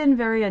had been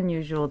very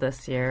unusual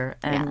this year,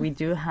 and we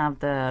do have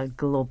the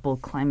global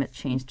climate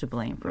change to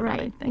blame for that,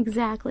 I think.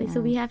 Exactly. So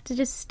we have to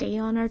just stay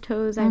on our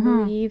toes, I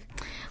believe.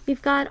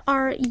 We've got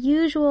our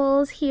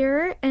usuals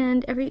here,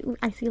 and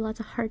I see lots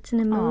of hearts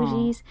and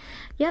emojis.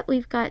 Yep,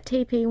 we've got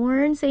Taipei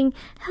Warren saying,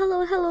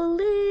 hello,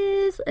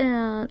 Liz,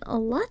 and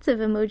lots of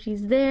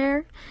emojis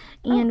there.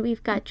 And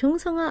we've got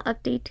Jongseonga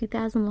Update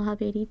 2000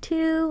 Lahab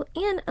 82,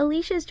 and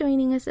Alicia's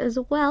joining us as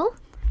well.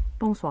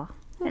 Bonsoir.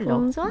 Hello.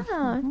 Bonsoir.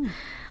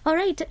 All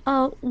right.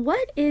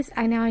 What is...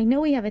 I know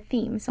we have a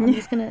theme, so I'm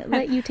just going to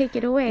let you take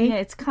it away. Yeah,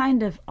 it's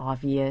kind of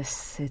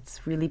obvious.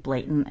 It's really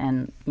blatant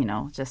and,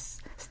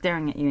 just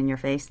staring at you in your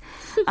face.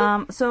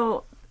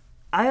 So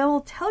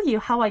I'll tell you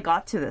how I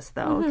got to this,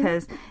 though,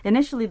 because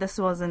initially this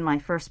wasn't my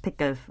first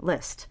pick of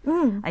list.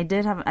 I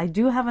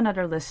do have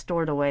another list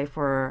stored away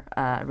for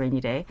a rainy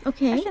day.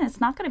 Okay. Actually,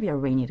 it's not going to be a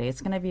rainy day. It's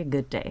going to be a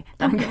good day.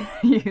 I'm going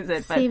to use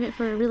it. Save it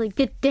for a really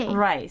good day.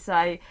 Right.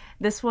 So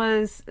this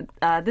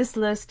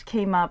list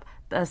came up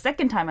the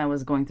second time I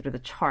was going through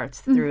the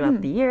charts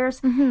throughout the years,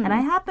 and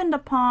I happened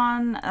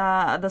upon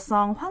the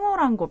song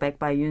황홀한 고백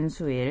by Yoon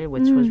Soo-il,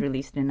 which was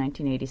released in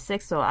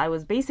 1986. So I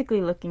was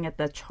basically looking at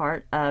the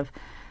chart of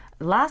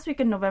last week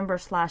in November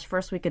 /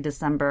 first week of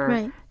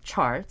December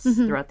charts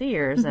throughout the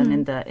years,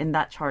 and in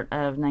that chart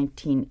of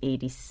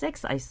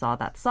 1986, I saw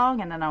that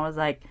song, and then I was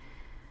like,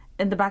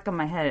 in the back of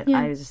my head,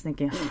 I was just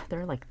thinking,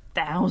 there are like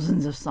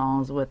thousands of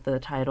songs with the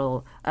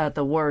title,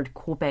 the word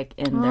고백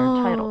in their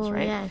titles,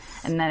 right? Yes.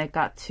 And then it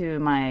got to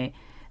me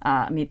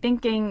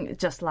thinking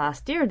just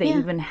last year, they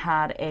even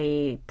had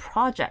a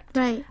project.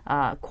 Right.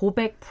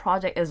 고백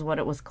project is what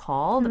it was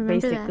called.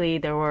 Basically,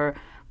 there were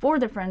 4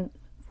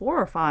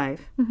 or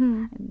 5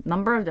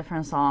 number of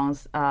different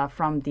songs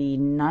from the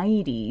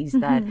 90s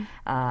that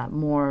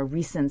more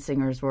recent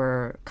singers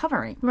were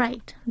covering.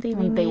 Right.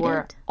 They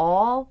were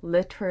all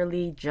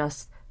literally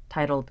just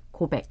titled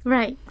고백.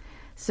 Right.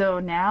 So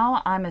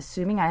now I'm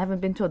assuming, I haven't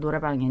been to a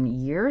노래방 in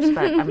years,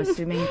 but I'm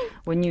assuming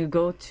when you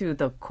go to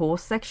the ko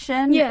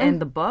section in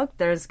the book,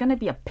 there's going to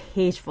be a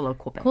page full of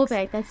고백.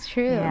 고백, that's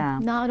true. Yeah.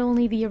 Not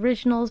only the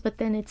originals, but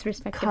then its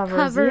respective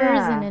covers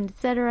and et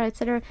cetera, et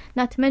cetera.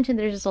 Not to mention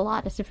there's just a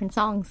lot of different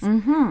songs.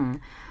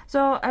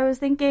 So I was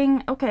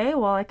thinking, okay,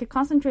 well, I could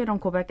concentrate on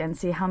고백 and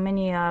see how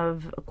many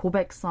of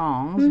고백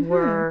songs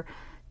were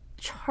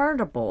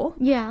chartable.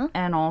 Yeah.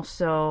 And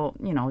also,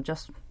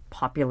 just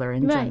popular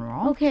in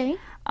general. Okay.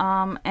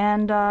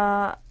 And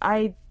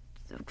I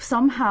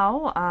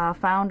somehow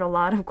found a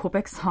lot of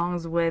고백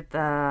songs with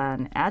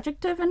an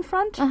adjective in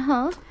front.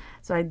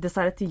 So I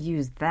decided to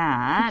use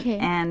that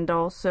and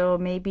also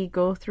maybe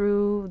go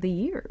through the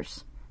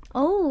years.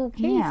 Oh,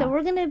 okay. Yeah. So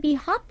we're going to be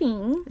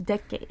hopping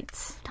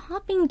decades.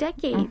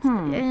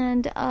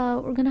 And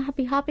we're going to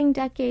be hopping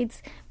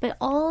decades, but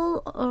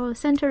all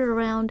centered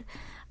around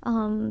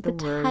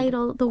the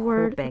title, the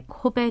word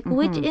고백,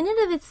 which in and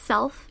of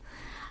itself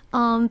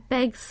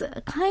begs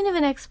kind of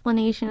an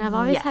explanation. I've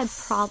always had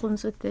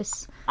problems with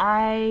this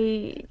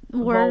I've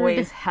word.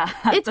 Always had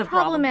it's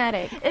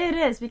problematic. It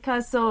is,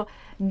 because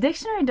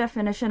dictionary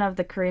definition of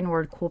the Korean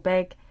word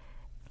고백,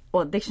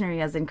 well,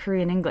 dictionary as in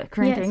Korean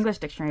to English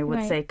dictionary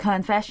would say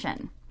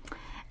confession.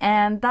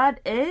 And that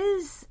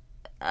is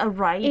a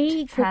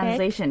right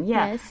translation.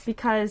 Yes.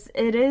 Because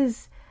it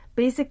is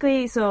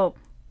basically,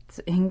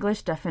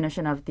 English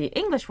definition of the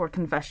English word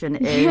confession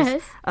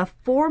is a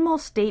formal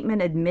statement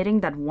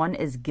admitting that one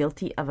is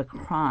guilty of a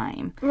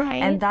crime.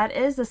 Right. And that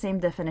is the same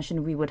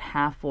definition we would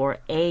have for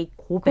a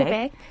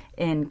고백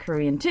in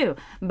Korean too.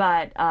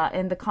 But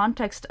in the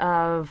context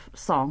of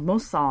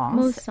most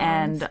songs.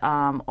 And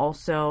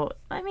also,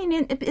 I mean,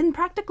 in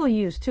practical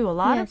use too, a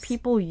lot of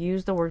people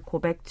use the word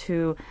고백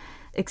to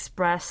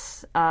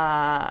express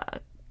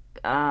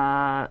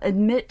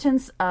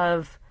admittance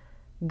of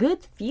good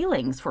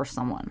feelings for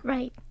someone.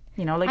 Right.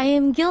 Like, I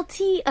am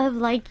guilty of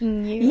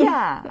liking you.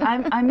 Yeah,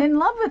 I'm in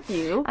love with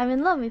you. I'm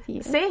in love with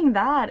you. Saying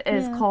that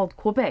is called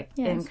고백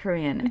in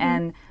Korean.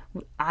 And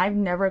I've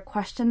never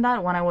questioned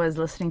that when I was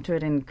listening to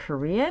it in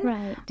Korean.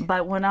 Right.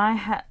 But when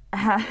I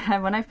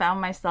when I found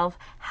myself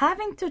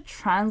having to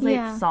translate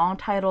song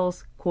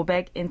titles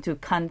고백 into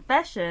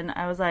confession,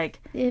 I was like,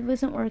 it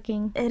wasn't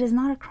working. It is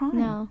not a crime.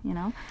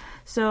 No.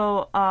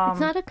 So it's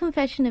not a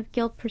confession of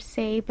guilt per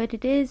se, but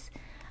it is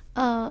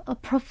a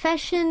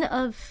profession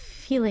of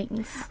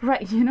feelings.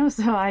 Right,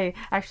 so I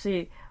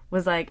actually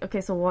was like,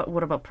 okay, so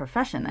what about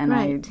profession? And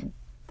I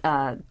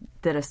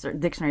did a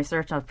dictionary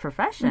search of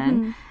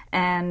profession,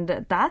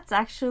 and that's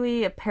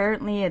actually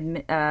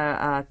apparently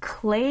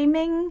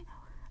claiming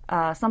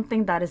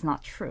something that is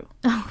not true.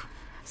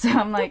 So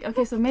I'm like,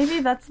 okay, so maybe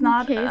that's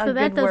not a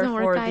good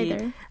word for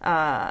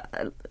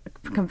the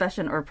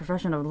confession or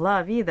profession of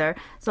love either.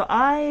 So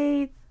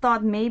I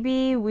thought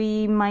maybe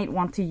we might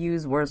want to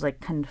use words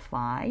like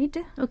confide.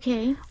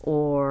 Okay.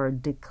 Or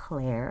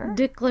declare.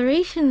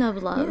 Declaration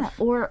of love. Yeah,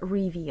 or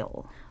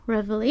reveal.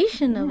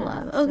 Revelation of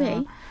love.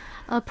 Okay.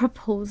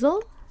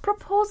 Proposal.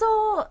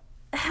 Proposal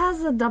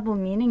has a double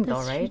meaning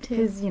though, right?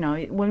 Because,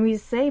 when we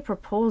say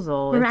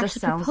proposal, we're it just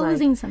sounds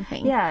proposing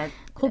something. Yeah.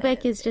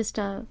 고백 is just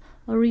a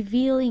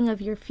revealing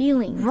of your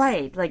feelings.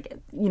 Right. Like,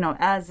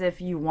 as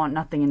if you want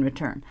nothing in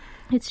return.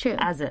 It's true.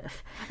 As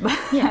if.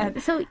 Yeah.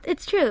 So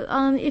it's true.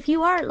 If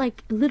you are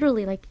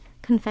literally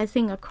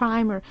confessing a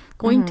crime or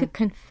going to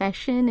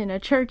confession in a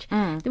church,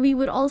 we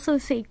would also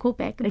say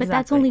고백, but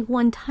that's only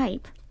one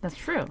type. That's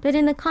true. But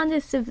in the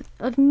context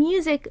of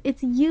music,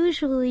 it's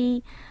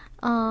usually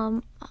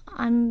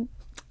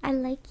I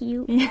like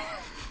you.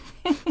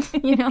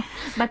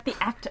 But the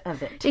act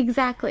of it.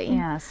 Exactly.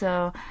 Yeah,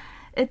 so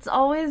it's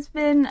always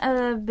been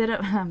a bit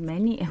of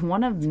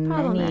one of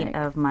many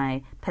of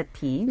my pet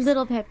peeves.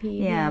 Little pet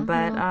peeves. Yeah,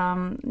 but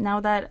now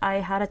that I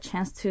had a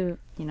chance to,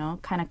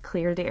 kind of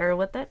clear the air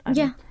with it. I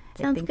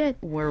think good.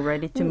 We're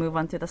ready to move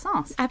on to the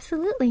songs.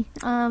 Absolutely.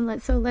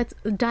 Let's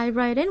dive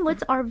right in.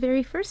 What's our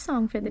very first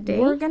song for the day?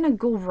 We're going to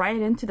go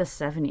right into the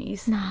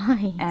 70s.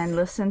 Nice. And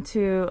listen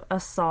to a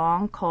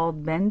song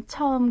called 맨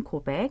처음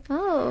고백.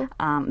 Oh.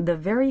 The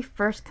very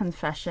first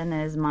confession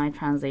is my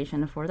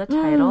translation for the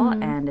title,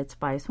 and it's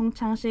by Song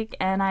Chang-sik.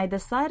 And I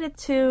decided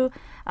to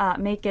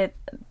make it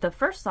the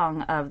first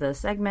song of the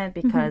segment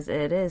because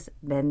it is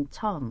맨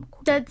처음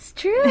고백. That's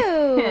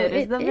true. It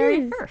is the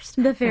very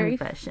first The very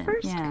confession.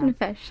 first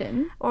confession.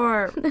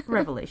 Or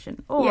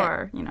revelation.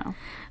 Or,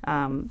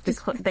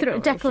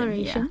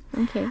 declaration.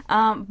 Yeah. Okay.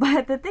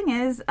 But the thing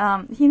is,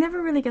 he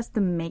never really gets to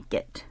make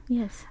it.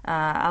 Yes.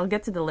 I'll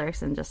get to the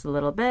lyrics in just a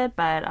little bit,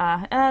 but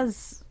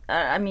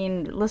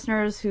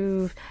listeners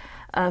who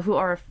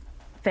are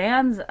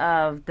fans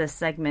of this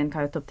segment,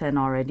 Gayo Top 10,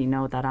 already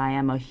know that I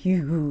am a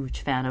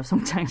huge fan of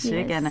Song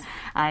Chang-sik, and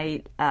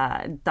I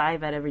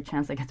dive at every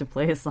chance I get to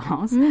play his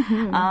songs. So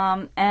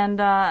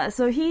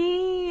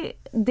he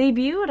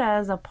debuted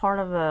as a part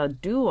of a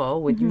duo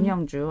with Yoon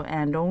Young-ju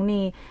and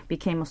only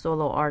became a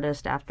solo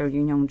artist after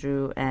Yoon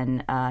Young-ju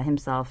and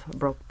himself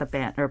broke up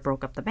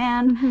the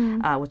band,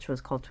 which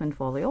was called Twin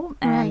Folio.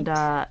 And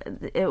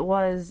it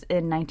was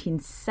in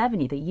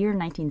the year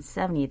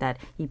 1970, that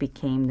he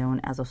became known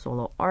as a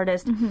solo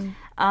artist.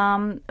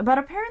 But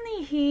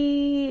apparently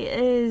he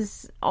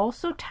is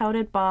also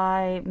touted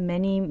by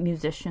many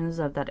musicians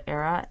of that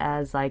era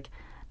as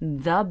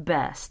the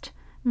best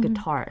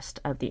guitarist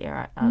of the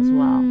era as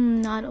well.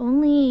 Not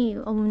only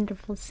a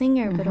wonderful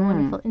singer, but a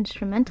wonderful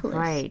instrumentalist.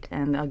 Right,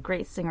 and a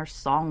great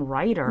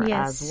singer-songwriter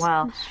as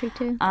well. That's true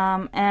too.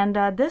 And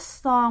this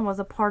song was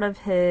a part of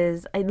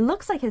it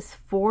looks like his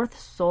fourth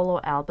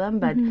solo album,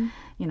 but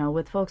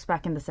with folks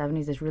back in the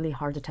 70s, it's really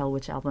hard to tell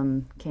which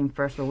album came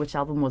first or which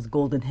album was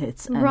golden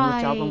hits and which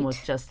album was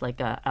just like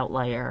an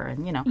outlier.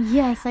 And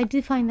Yes, I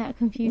did find that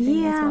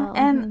confusing as well.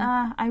 And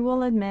I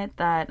will admit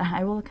that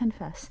I will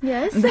confess.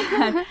 Yes.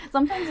 That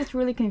sometimes it's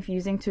really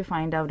confusing to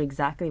find out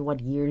exactly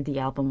what year the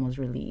album was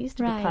released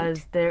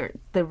because the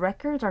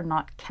records are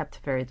not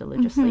kept very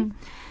religiously.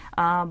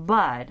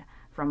 But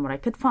from what I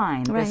could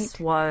find, this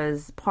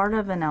was part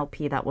of an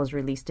LP that was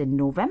released in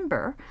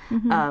November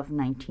of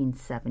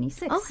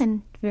 1976. Oh,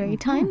 and very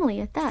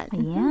timely at that.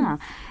 Yeah.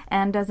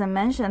 And as I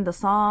mentioned, the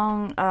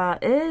song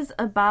is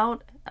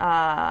about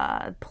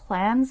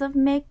plans of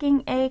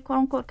making a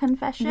quote-unquote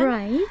confession.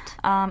 Right.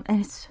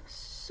 And it's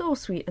so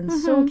sweet and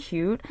so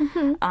cute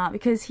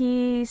because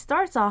he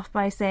starts off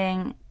by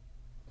saying,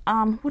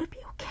 would it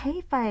be okay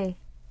if I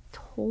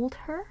told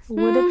her?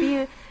 Would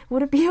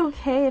it be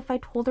okay if I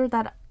told her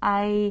that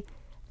I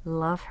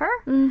love her?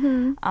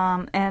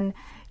 And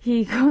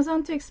he goes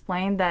on to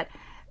explain that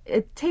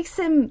it takes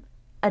him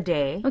a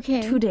day,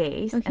 2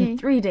 days, and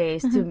 3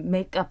 days to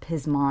make up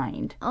his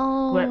mind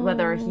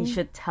whether he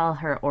should tell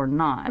her or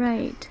not.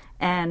 Right.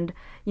 And,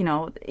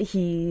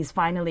 he's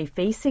finally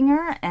facing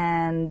her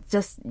and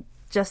just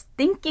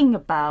thinking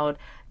about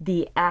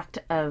the act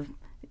of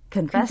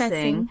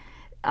confessing.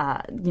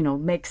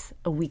 Makes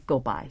a week go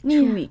by,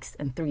 2 weeks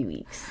and 3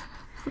 weeks.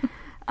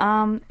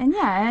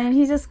 And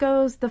he just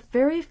goes, the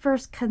very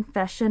first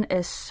confession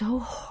is so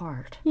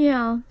hard.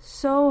 Yeah.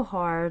 So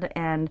hard.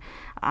 And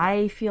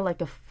I feel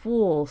like a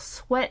fool,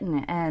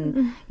 sweating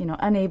and,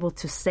 unable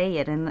to say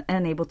it and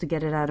unable to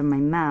get it out of my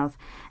mouth.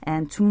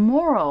 And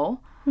tomorrow,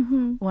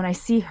 when I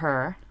see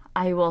her,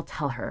 I will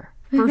tell her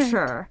for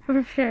sure.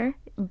 For sure.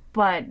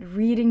 But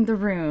reading the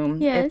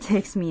room, it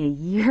takes me a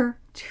year,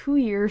 2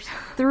 years,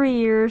 3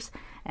 years.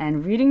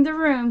 And reading the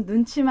room,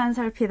 눈치만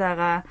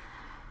살피다가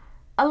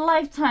a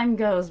lifetime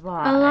goes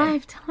by. A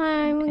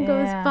lifetime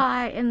goes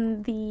by,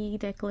 and the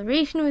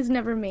declaration was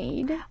never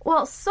made.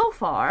 Well, so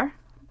far,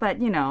 but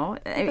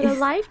but a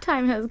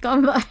lifetime has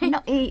gone by.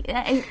 No,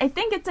 I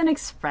think it's an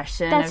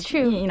expression. That's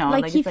true.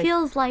 Like he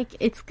feels like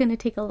it's going to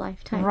take a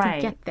lifetime to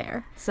get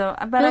there. So,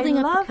 but I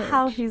love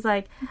how he's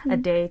like a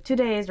day, 2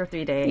 days, or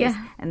 3 days,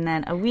 and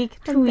then a week,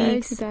 2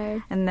 weeks,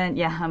 and then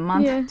a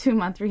month, 2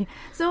 months, 3.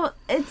 So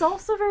it's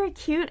also very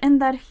cute in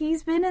that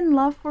he's been in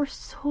love for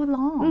so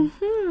long,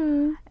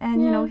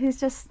 and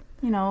he's just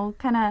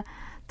kind of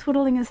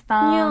twiddling his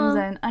thumbs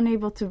and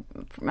unable to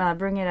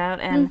bring it out.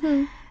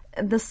 And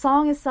the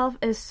song itself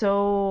is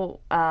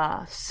so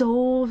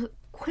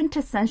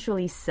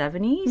quintessentially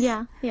 70s.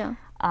 Yeah.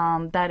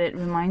 That it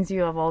reminds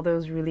you of all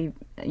those really,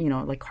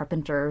 like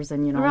Carpenters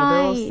and,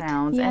 those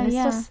sounds. And it's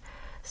just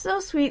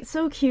so sweet,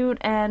 so cute.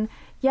 And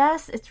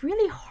yes, it's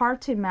really hard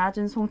to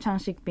imagine Song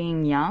Chang-sik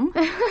being young.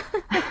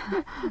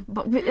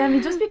 But I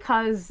mean, just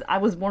because I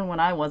was born when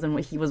I was and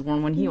he was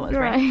born when he was,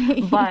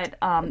 right? But,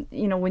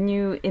 when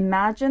you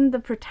imagine the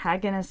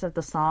protagonist of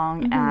the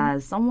song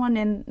as someone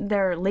in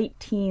their late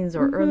teens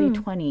or early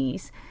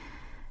 20s,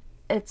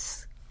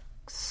 it's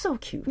so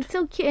cute. It's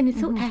so cute and it's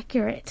so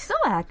accurate. So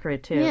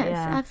accurate too. Yes,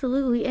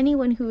 absolutely.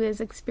 Anyone who has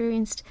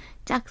experienced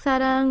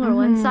짝사랑 or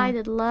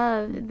one-sided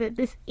love,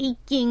 this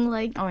aching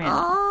like, what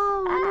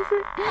is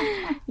it?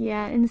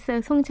 Yeah, and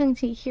so Song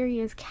Chang-sik, here he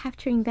is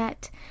capturing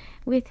that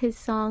with his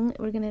song.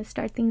 We're going to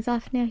start things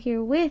off now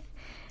here with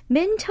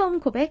맨 처음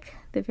고백,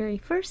 the very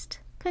first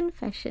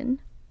confession.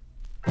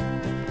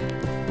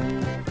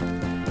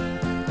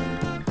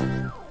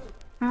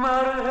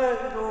 말을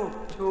해도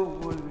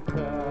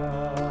좋을까.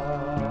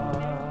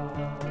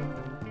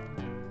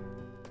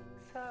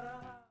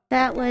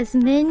 That was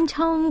맨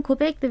처음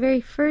고백, the very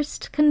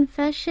first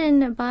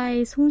confession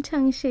by Song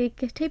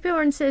Chang-sik. Tae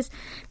Pyo-won says,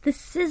 the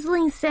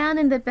sizzling sound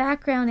in the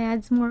background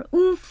adds more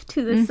oomph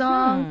to the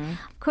song.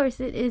 Of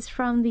course, it is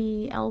from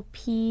the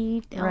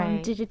LP,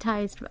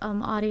 digitized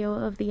audio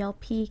of the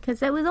LP, because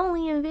that was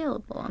only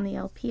available on the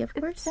LP, of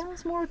course. It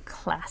sounds more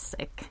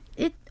classic.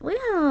 It's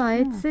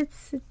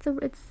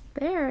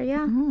there,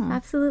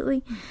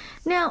 absolutely.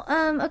 Now,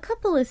 a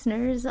couple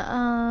listeners,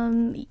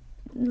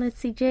 let's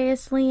see,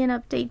 JS Lee and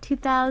Update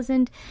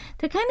 2000,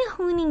 they're kind of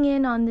honing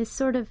in on this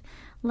sort of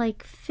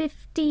like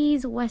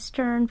 50s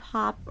Western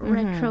pop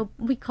retro,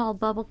 we call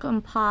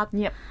bubblegum pop,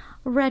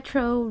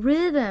 retro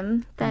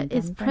rhythm that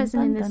is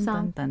present in this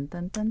song.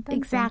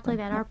 Exactly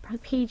that,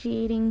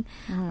 arpeggiating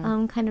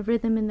kind of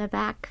rhythm in the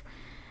back.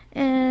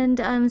 And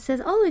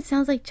says, it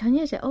sounds like Chun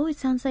Ye-jae. It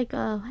sounds like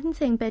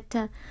Hwan-seng, but...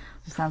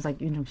 It sounds like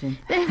Yoon Jong-shin.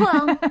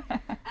 Well,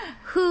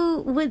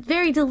 who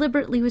very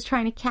deliberately was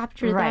trying to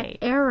capture that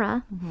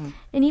era.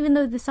 And even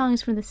though the song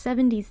is from the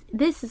 70s,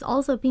 this is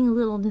also being a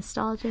little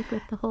nostalgic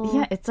with the whole...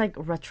 Yeah, it's like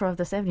retro of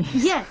the 70s.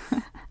 Yes,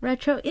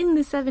 retro in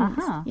the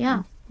 70s.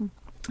 Yeah.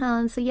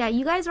 So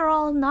you guys are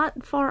all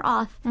not far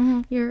off.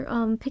 You're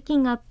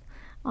picking up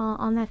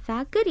on that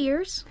fact. Good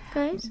ears,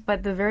 guys.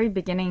 But the very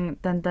beginning,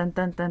 dun dun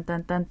dun dun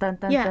dun dun dun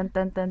dun dun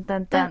dun dun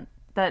dun dun,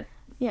 that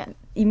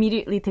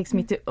immediately takes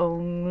me to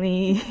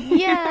Only.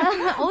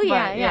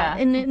 Yeah.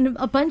 And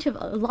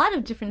a lot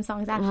of different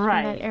songs actually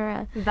from that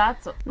era.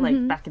 That's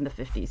like back in the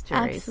 50s too,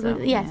 right?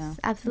 Absolutely, yes,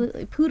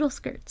 absolutely. Poodle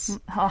skirts.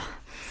 Oh,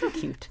 so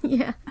cute.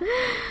 Yeah.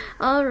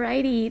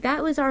 Alrighty,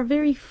 that was our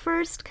very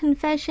first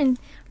confession.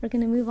 We're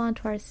going to move on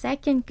to our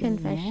second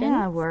confession.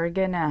 Yeah, we're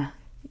going to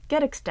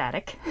get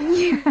ecstatic.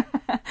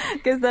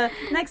 Because the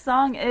next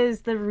song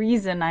is the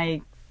reason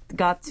I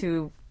got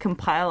to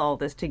compile all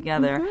this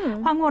together.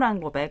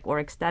 황홀한 고백, or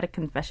Ecstatic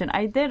Confession.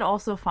 I did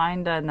also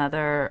find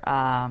another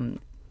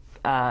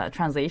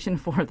translation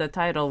for the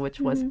title,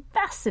 which was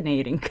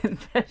Fascinating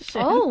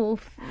Confession. Oh,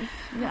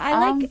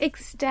 I like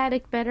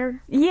ecstatic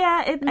better.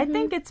 Yeah, I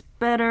think it's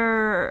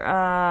better.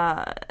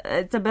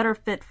 It's a better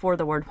fit for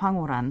the word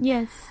황홀한.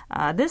 Yes.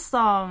 This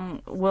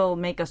song will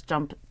make us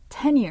jump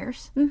 10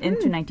 years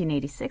into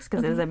 1986,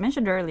 because as I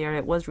mentioned earlier,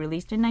 it was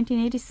released in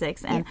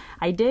 1986, and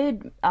I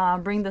did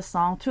bring the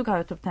song to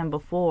Gayo Top 10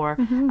 before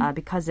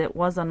because it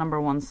was a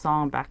number one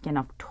song back in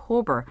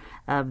October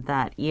of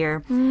that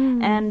year.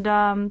 And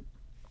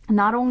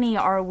not only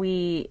are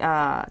we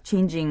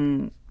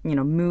changing,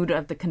 mood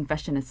of the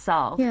confession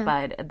itself,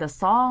 but the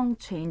song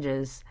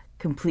changes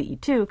completely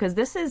too, because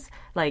this is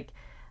like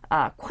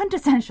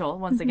quintessential,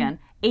 once again,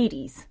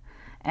 80s.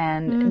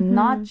 And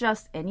not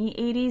just any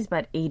 80s,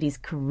 but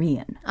 80s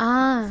Korean.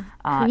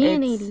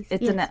 Korean 80s.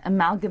 It's an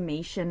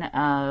amalgamation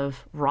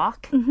of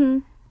rock,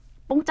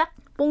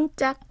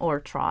 뽕짝,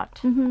 or trot,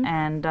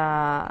 and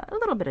a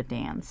little bit of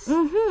dance.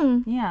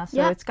 Yeah,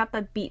 so it's got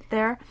that beat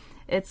there.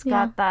 It's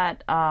got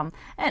that, and,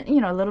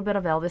 a little bit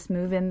of Elvis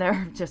move in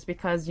there, just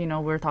because,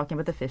 we're talking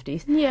about the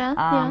 50s.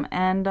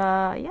 And,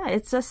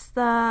 it's just,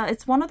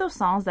 it's one of those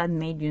songs that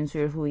made Yoon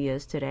Soo-yeol who he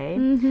is today.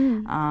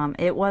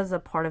 It was a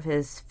part of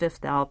his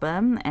fifth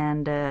album,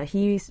 and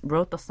he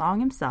wrote the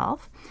song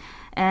himself.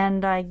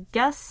 And I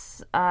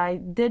guess I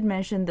did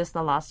mention this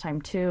the last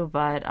time too,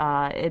 but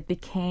it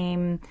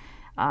became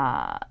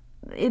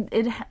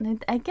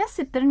I guess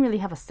it didn't really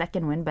have a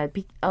second wind, but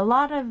a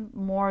lot of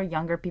more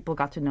younger people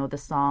got to know the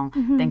song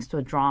thanks to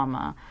a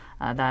drama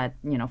that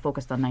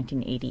focused on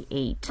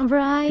 1988.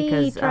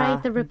 Right,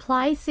 right. The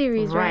Reply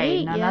series,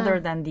 right? None other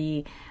than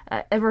the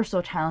ever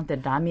so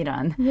talented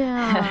Ramiran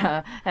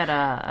had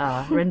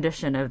a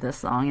rendition of this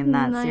song in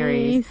that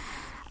series.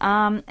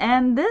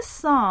 And this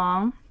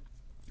song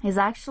is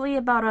actually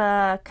about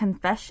a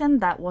confession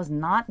that was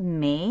not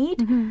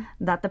made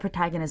that the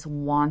protagonist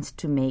wants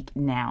to make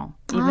now.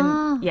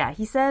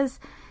 He says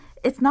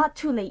it's not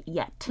too late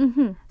yet.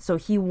 So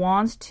he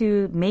wants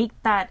to make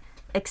that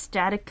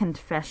ecstatic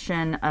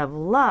confession of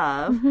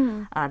love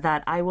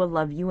that I will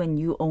love you and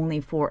you only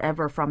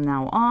forever from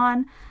now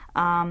on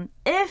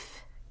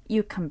if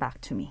you come back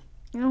to me.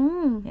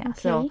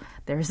 So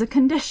there's a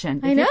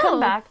condition. If you come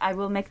back, I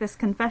will make this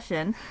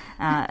confession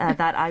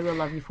that I will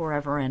love you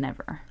forever and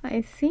ever.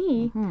 I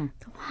see.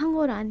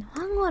 황홀한.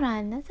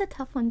 That's a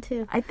tough one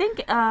too. I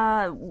think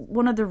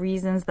one of the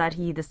reasons that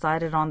he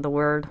decided on the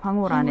word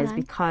황홀한 is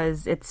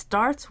because it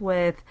starts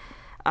with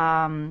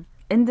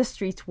in the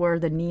streets where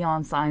the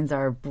neon signs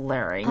are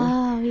blaring.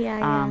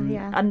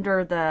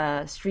 Under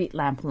the street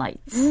lamp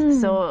lights.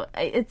 So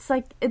it's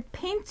like, it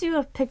paints you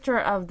a picture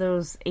of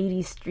those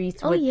 80s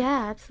streets with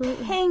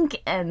absolutely.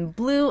 Pink and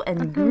blue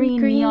and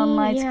green neon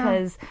lights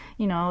because,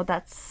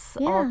 that's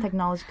all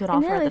technology could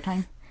offer at the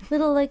time.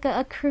 Little like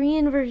a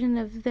Korean version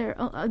of their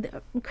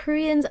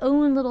Koreans'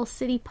 own little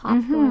city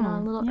pop going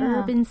on, little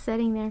urban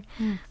setting there.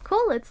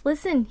 Cool, let's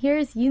listen.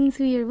 Here's Yoon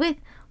Soo-yeol with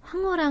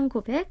황홀한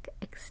고백,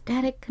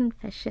 ecstatic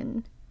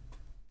confession.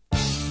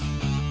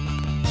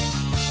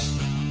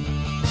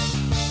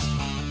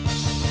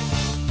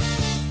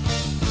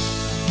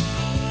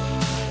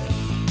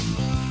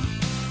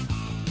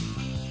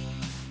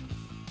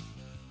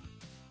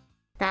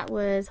 That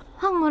was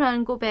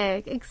황홀한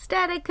고백,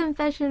 ecstatic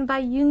confession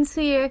by Yoon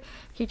Soo-yeol.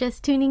 If you're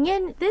just tuning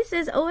in, this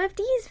is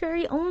OFD's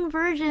very own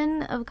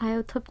version of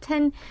Gayo Top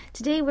 10.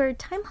 Today we're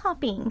time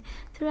hopping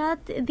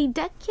throughout the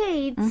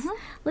decades,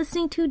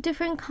 listening to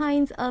different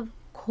kinds of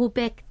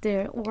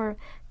고백들 or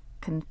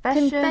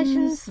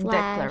confessions,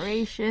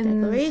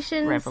 declarations,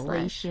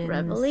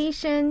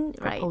 revelation,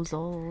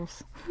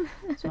 proposals,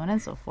 so on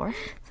and so forth.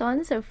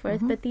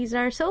 But these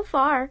are so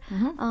far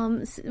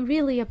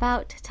really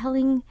about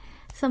telling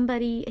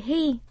somebody,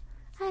 hey,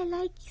 I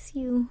like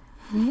you.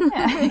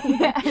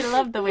 I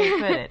love the way you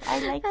put it. I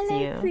like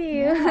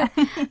you.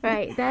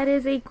 Right, that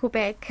is a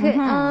고백.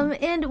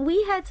 And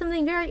we had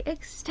something very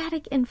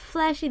ecstatic and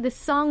flashy. The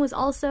song was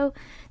also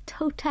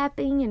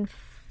toe-tapping and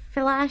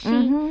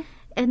flashy.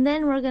 And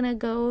then we're going to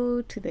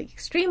go to the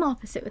extreme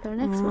opposite with our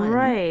next one.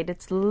 Right.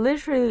 It's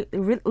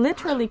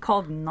literally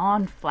called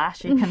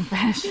non-flashy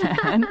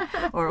confession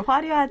or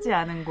화려하지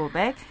않은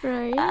고백.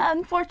 Right.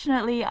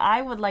 Unfortunately,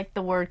 I would like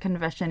the word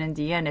confession in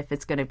the end if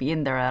it's going to be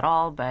in there at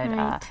all. But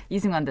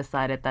Lee-Seung-wan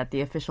decided that the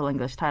official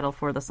English title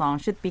for the song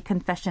should be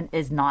Confession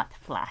is Not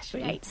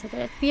Flashy. Right. So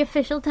that's the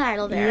official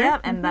title there.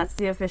 Yep. And that's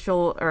the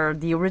official or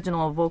the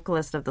original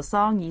vocalist of the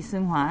song,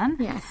 Lee-Seung-wan.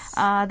 Yes.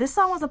 This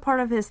song was a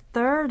part of his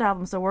third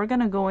album. So we're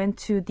going to go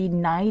into the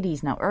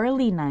 90s now,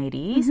 early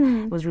 90s.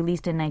 It was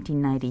released in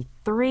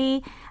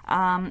 1993.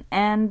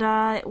 And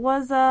it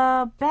was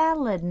a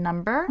ballad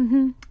number.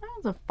 It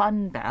was a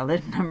fun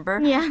ballad number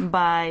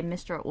by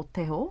Mr. Oh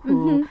Tae-ho,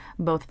 who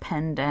both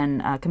penned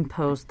and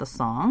composed the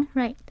song.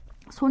 Right.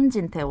 Son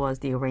Jin-tae was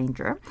the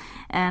arranger.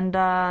 And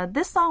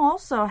this song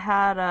also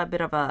had a bit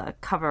of a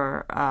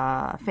cover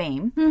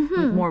fame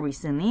more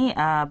recently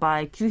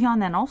by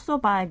Kyuhyun and also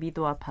by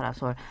미도와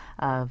파라솔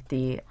of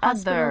the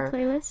other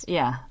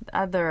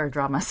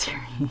drama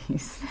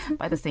series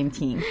by the same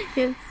team.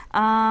 Yes.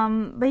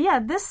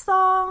 But this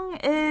song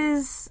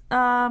is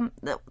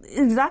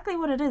exactly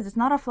what it is. It's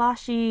not a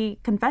flashy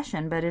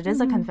confession, but it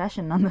is a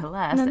confession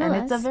nonetheless. And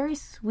it's a very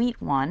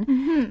sweet one.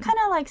 Kind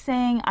of like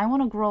saying, I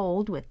want to grow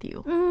old with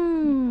you.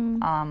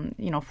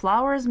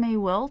 Flowers may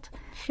wilt,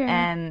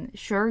 and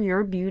sure,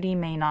 your beauty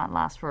may not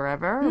last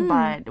forever,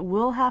 but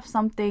we'll have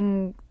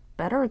something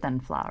better than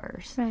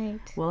flowers. Right.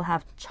 We'll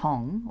have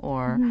정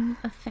or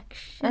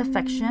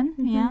affection.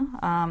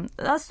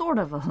 A sort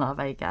of a love,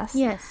 I guess.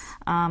 Yes.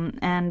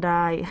 And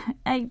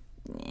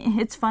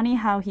it's funny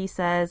how he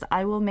says,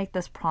 I will make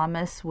this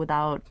promise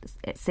without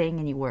saying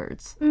any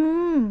words.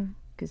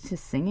 Because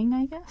he's singing,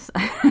 I guess.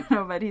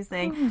 But he's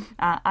saying,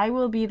 I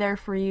will be there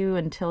for you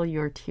until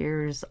your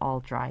tears all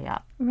dry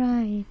up.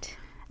 Right.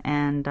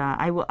 And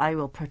I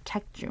will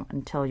protect you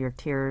until your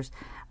tears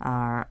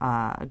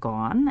are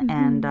gone.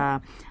 And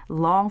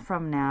long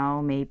from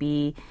now,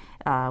 maybe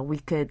we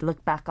could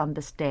look back on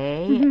this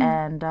day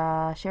and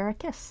share a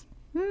kiss.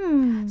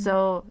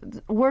 So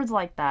words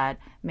like that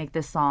make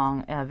this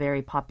song a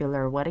very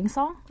popular wedding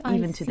song,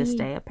 even to this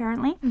day,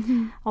 apparently.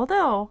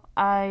 Although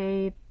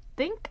I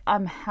think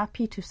I'm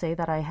happy to say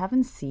that I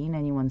haven't seen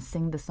anyone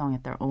sing the song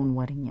at their own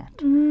wedding yet.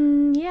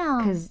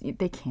 Yeah. Because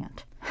they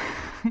can't.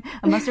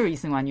 Unless you're Lee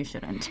Seung-wan, you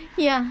shouldn't.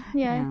 Yeah.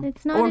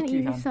 It's not or an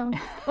easy Kyuhyun. song.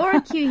 Or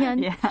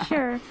Kyuhyun, Yeah.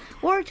 sure.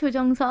 Or Cho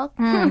Jung-seok.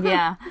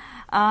 Yeah.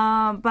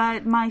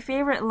 But my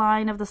favorite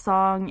line of the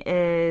song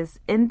is,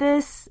 in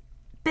this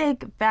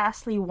big,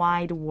 vastly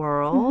wide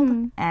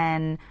world,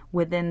 and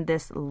within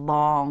this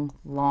long,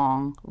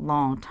 long,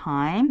 long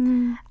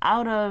time,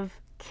 out of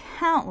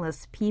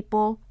countless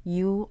people,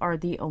 you are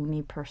the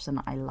only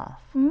person I love.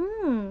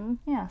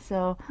 Yeah,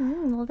 so...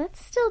 Well,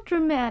 that's still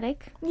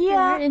dramatic.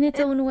 Yeah, in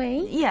its own way.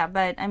 Yeah,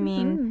 but I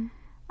mean,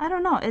 I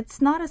don't know.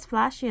 It's not as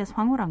flashy as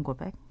황홀한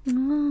고백.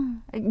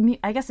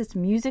 I guess it's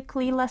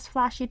musically less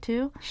flashy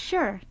too.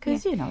 Sure.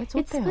 Because, you know,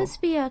 it's supposed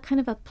to be a kind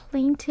of a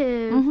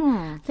plaintive,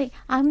 like,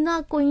 I'm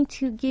not going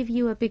to give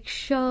you a big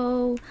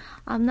show.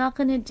 I'm not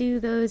going to do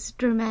those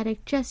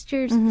dramatic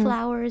gestures,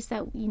 flowers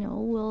that, you know,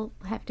 will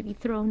have to be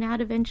thrown out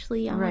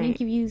eventually. I want to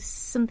give you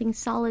something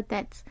solid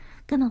that's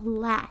going to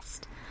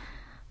last.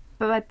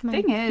 But the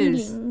thing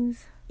is,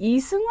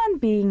 Lee Seung-wan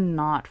being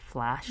not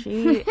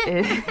flashy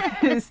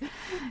is,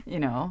 you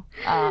know,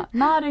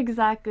 not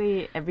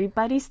exactly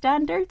everybody's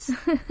standards.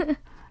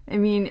 I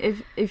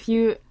mean,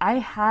 I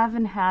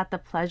haven't had the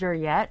pleasure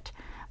yet,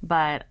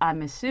 but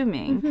I'm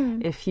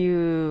assuming if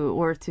you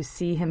were to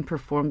see him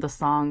perform the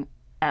song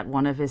at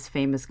one of his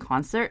famous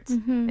concerts,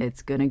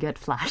 it's gonna get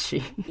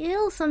flashy.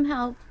 It'll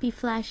somehow be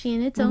flashy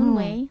in its own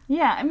way.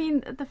 Yeah, I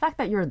mean, the fact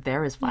that you're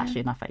there is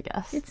flashy enough, I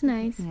guess. It's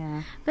nice.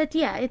 Yeah. But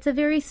yeah, it's a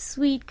very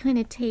sweet kind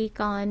of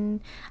take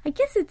on, I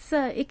guess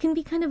it can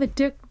be kind of a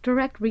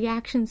direct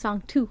reaction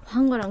song to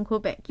황홀한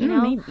고백, you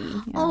know? Maybe.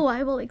 Yeah. Oh,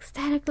 I will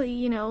ecstatically,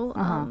 you know,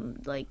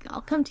 like, I'll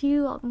come to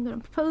you, I'm going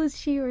to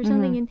propose to you or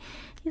something. And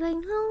he's like,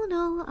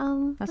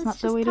 no, that's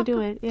let's not the way to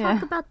do it. Yeah.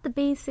 Talk about the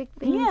basic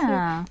things.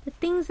 Yeah. The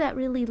things that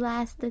really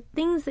last, the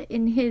things that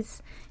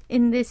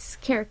in this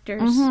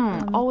character's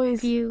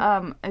always view.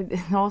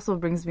 It also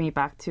brings me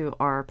back to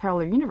our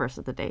parallel universe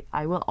of the day.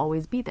 I will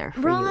always be there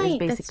for you is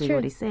basically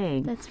what he's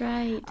saying. That's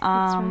right.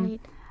 That's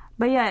right.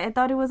 But yeah, I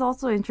thought it was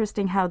also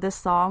interesting how this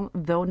song,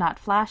 though not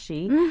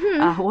flashy,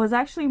 was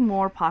actually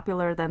more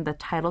popular than the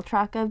title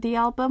track of the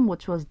album,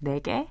 which was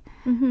내게.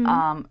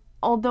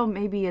 Although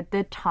maybe it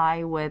did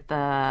tie with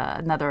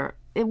another,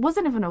 it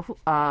wasn't even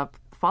a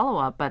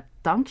follow-up, but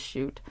Dunk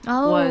Shoot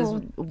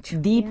was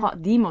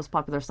the most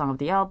popular song of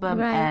the album.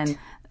 Right. And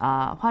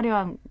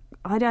화려하지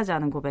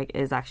않은 고백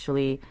is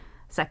actually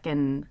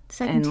second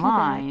in to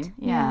line. that.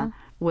 Yeah.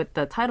 With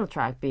the title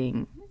track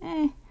being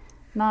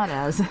not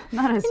as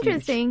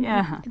interesting. Huge.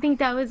 Yeah. I think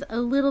that was a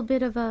little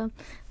bit of a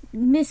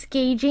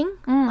misgauging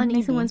on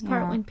Lee Seung-wan's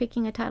part when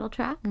picking a title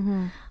track.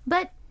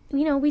 But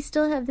you know, we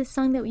still have this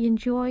song that we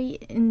enjoy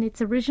in its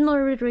original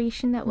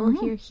iteration that we'll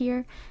hear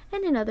here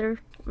and in other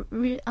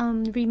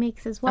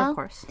remakes as well. Of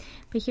course.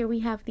 But here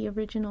we have the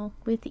original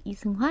with Lee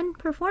Seung-wan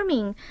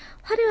performing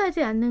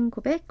화려하지 않는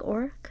고백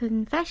or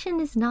Confession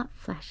is Not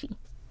Flashy.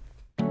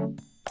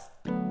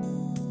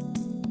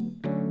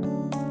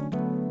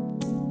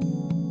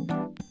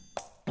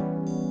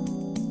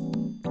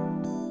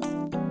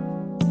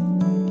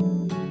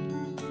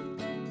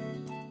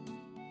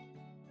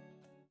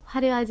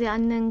 화려하지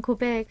않는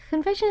고백,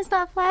 Confession is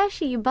Not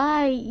Flashy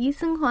by Lee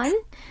Seung-hwan.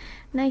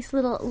 Nice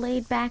little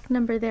laid-back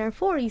number there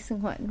for Lee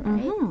Seung-hwan,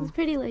 right? It's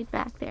pretty laid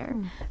back there.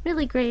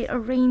 Really great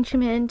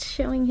arrangement,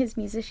 showing his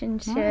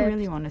musicianship. I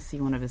really want to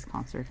see one of his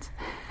concerts.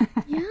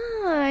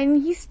 Yeah,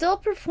 and he's still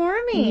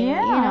performing.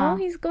 Yeah. You know,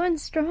 he's going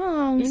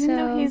strong. Even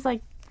though he's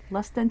like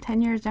less than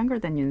 10 years younger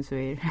than Yoon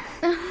Soo-il.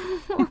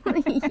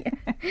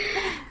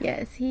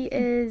 Yes, he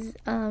is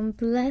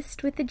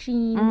blessed with the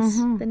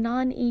genes, the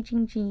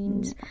non-aging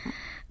genes.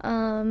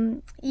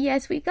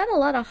 Yes, we've got a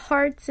lot of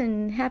hearts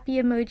and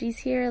happy emojis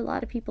here. A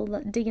lot of people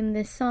digging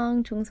this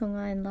song. Jung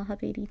Sung-ah and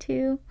Lahab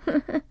 82.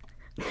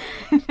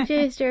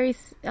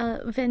 Jerry's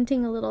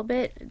venting a little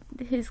bit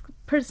his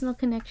personal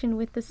connection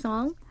with the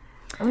song.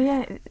 Oh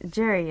yeah,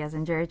 Jerry, as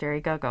in Jerry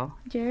Go-Go.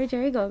 Jerry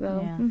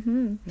Go-Go. Yeah,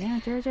 yeah,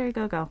 Jerry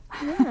Go-Go.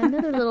 Yeah,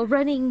 another little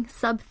running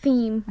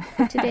sub-theme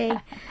for today.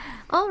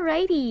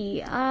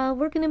 Alrighty,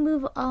 we're going to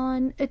move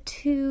on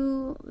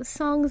to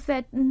songs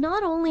that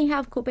not only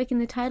have 고백 in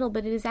the title,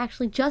 but it is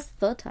actually just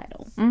the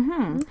title.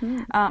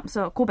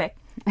 So 고백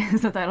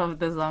is the title of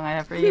the song I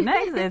have for you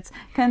next. It's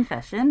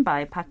Confession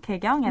by Park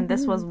Hae-kyung, and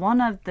this was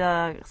one of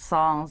the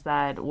songs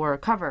that were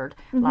covered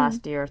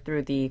last year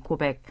through the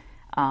고백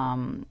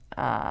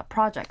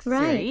project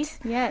series.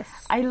 Right, yes.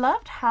 I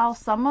loved how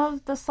some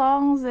of the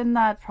songs in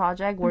that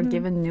project were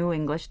given new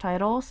English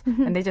titles,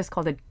 and they just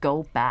called it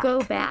Go Back.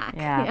 Go Back.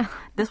 Yeah.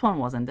 This one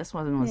wasn't. This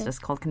one was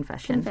just called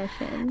Confession.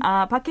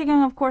 Park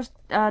Hae-kyung, of course,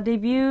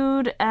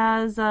 debuted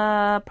as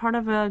part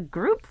of a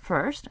group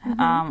first.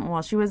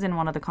 Well, she was in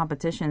one of the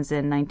competitions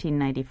in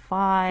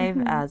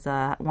 1995 as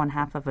one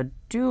half of a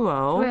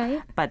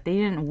duo, but they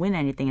didn't win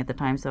anything at the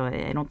time, so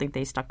I don't think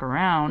they stuck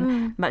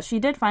around. But she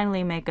did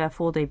finally make a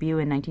full debut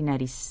in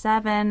 1997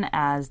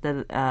 as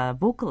the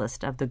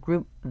vocalist of the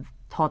group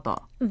더더.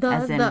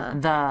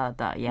 The.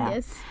 The, yeah.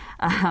 Yes.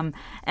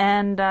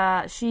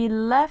 And she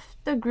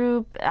left the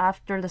group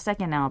after the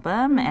second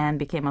album and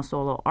became a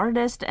solo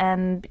artist.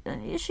 And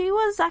she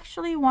was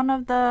actually one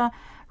of the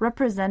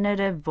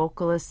representative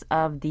vocalists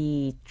of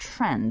the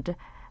trend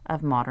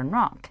of modern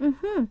rock.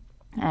 Mm-hmm.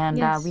 And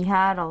Yes. we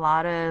had a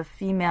lot of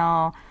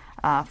female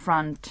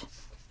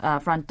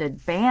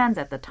fronted bands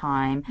at the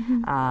time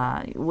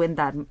with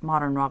that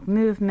modern rock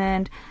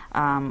movement,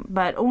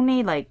 but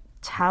only like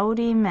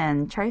Chowdim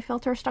and Cherry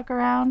Filter stuck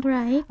around.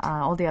 Right.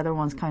 All the other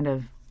ones kind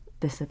of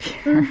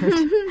disappeared.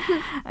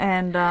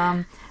 And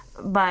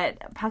but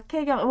Park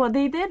Hae-kyung, well,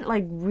 they did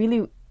like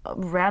really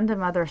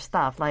random other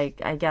stuff.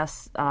 Like I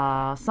guess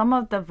some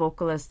of the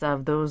vocalists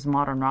of those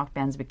modern rock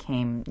bands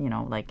became,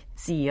 like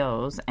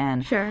CEOs,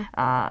 and Sure.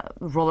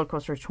 Roller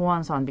Coaster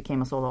Chwon-sun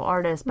became a solo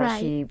artist, but Right.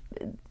 she,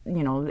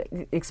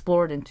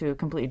 explored into a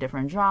completely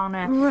different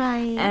genre.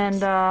 Right. And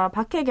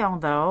Park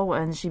Hae-kyung, though,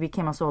 when she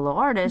became a solo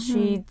artist,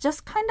 she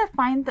just kind of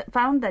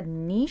found that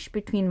niche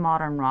between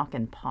modern rock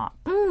and pop.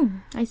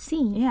 I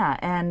see. Yeah,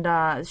 and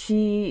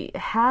she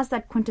has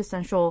that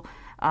quintessential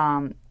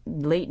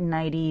late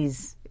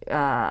 90s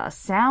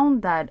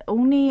sound that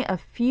only a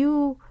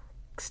few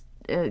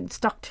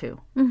stuck to.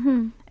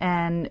 Mm-hmm.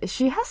 And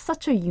she has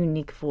such a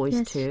unique voice,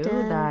 Yes, she too,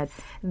 does. that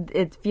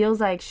it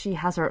feels like she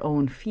has her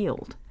own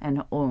field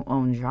and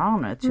own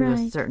genre to a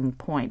Right. certain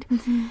point.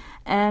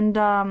 And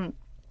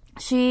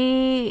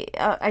she,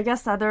 I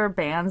guess other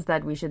bands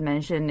that we should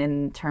mention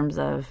in terms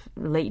of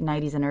late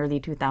 90s and early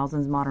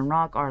 2000s modern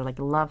rock are like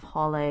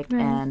Loveholic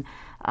and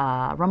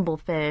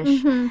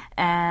Rumblefish.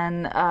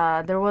 And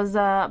there was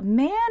a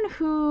man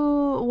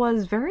who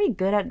was very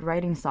good at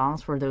writing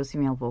songs for those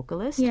female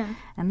vocalists. Yeah.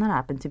 And that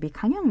happened to be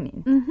Kang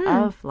Hyung-min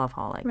of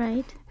Loveholic.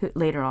 Right. Who,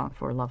 later on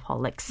for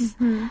Loveholics.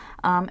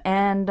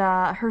 And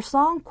her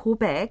song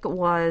고백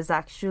was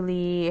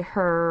actually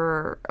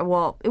her,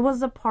 well, it was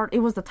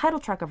the title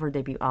track of her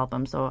debut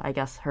album, so I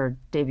guess her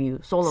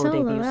solo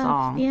debut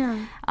song. Yeah.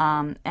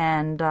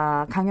 And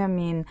Kang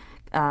Hyun-min,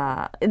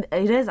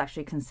 it is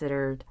actually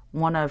considered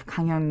one of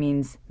Kang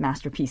Hyun-min's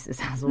masterpieces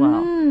as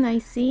well. I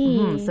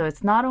see. So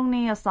it's not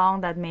only a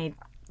song that made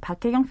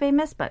Park Hae-kyung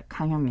famous, but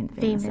Kang Hyun-min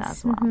famous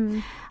as well.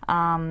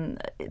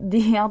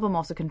 The album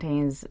also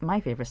contains my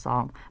favorite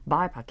song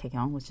by Park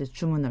Hae-kyung, which is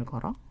주문을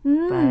걸어.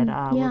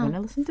 But we're going to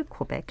listen to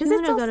고백.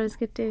 주문을 걸어 is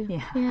good too.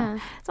 Yeah.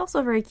 It's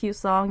also a very cute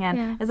song. And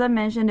Yeah. as I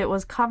mentioned, it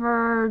was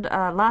covered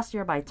last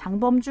year by Chang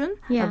Bom-jun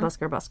Yeah. of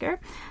Busker Busker.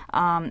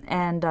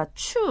 And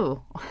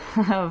Chu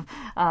of...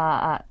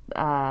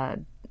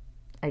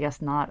 I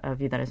guess not of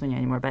Vidare Sonia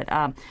anymore, but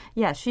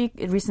she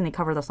recently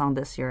covered the song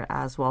this year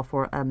as well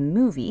for a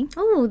movie.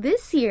 Oh,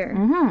 this year.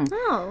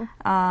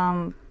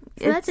 Oh.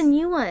 So that's a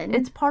new one.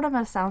 It's part of a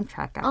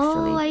soundtrack,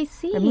 actually. Oh, I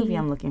see. The movie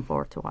I'm looking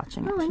forward to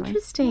watching, Oh, actually.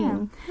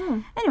 interesting. Yeah.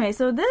 Anyway,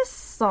 so this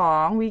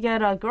song, we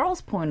get a girl's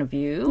point of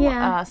view,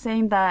 Yeah.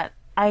 saying that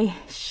I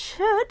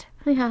should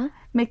Yeah.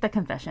 make the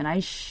confession. I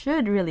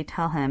should really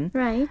tell him.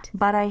 Right.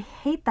 But I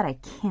hate that I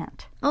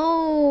can't.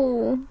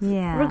 Oh.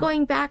 Yeah. We're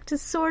going back to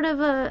sort of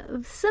a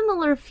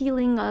similar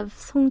feeling of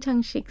Song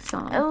Chang-sik's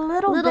song. A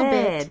little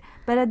bit.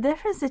 But a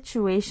different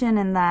situation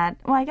in that,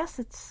 well, I guess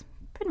it's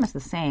pretty much the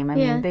same. I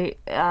mean, they,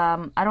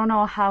 I don't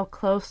know how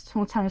close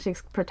Song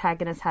Chang-sik's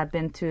protagonist had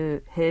been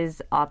to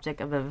his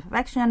object of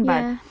affection,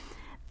 but Yeah.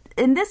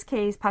 in this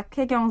case, Park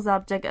Hae-kyung's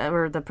object,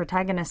 or the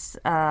protagonist's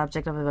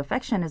object of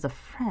affection, is a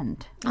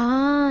friend.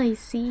 Ah, I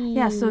see.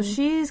 Yeah, so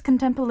she's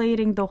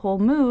contemplating the whole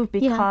move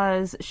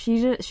because she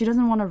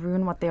doesn't want to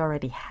ruin what they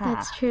already have.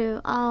 That's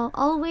true.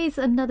 Always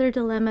another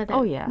dilemma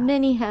that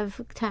many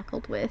have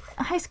tackled with.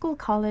 High school,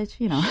 college,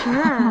 Sure,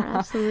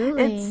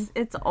 absolutely.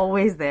 it's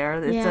always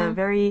there. It's a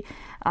very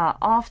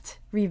oft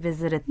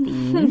revisited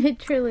theme. It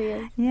truly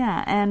is.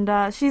 Yeah, and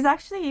she's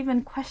actually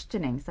even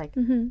questioning. It's like,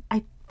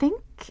 I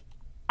think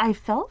I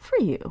fell for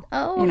you.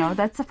 Oh.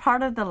 That's a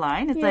part of the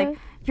line. It's like,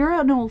 you're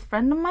an old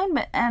friend of mine,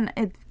 and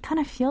it kind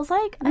of feels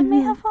like I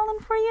may have fallen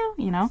for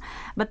you,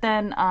 But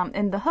then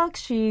in the hook,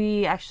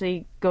 she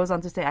actually goes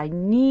on to say, I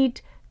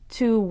need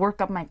to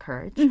work up my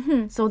courage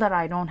so that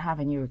I don't have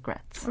any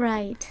regrets.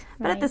 Right.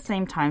 But at the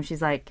same time,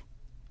 she's like,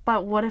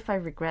 but what if I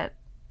regret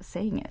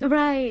saying it?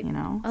 Right.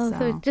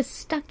 So just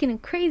stuck in a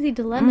crazy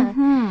dilemma.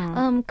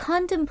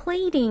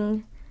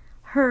 Contemplating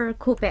her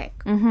고백.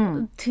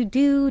 To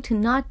do, to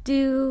not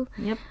do.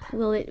 Yep.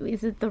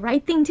 Is it the right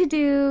thing to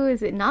do?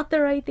 Is it not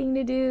the right thing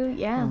to do?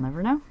 Yeah. We'll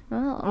never know.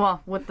 Oh.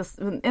 Well,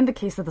 in the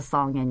case of the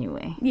song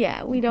anyway.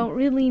 Yeah, we don't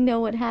really know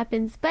what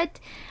happens. But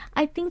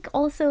I think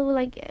also,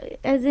 like,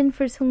 as in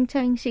for Song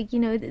Chang-sik,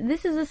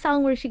 this is a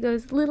song where she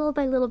goes little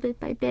by little, bit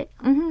by bit.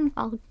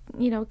 I'll,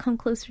 come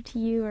closer to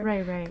you or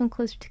right. come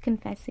closer to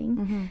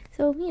confessing.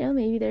 So,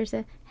 maybe there's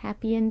a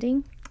happy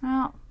ending.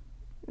 Well,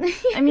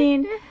 I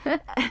mean,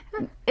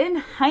 in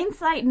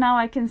hindsight now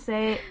I can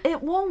say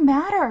it won't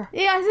matter.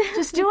 Yeah,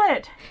 just do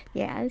it.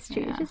 Yeah, it's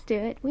true. Yeah. Just do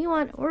it.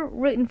 We're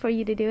rooting for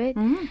you to do it.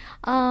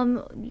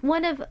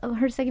 One of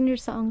her secondary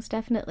songs,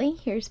 definitely.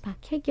 Here's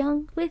Park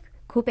Hae-kyung with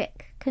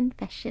고백,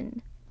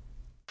 Confession.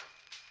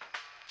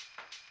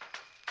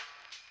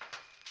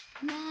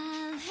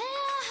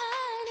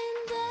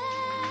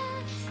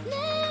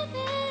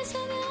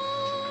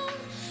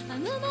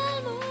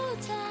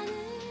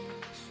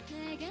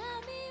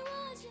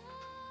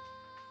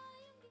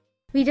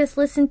 We just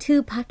listened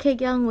to Park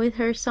Hae-kyung with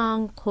her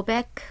song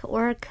고백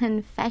or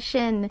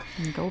Confession.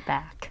 Go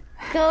back.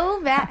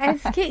 Go back.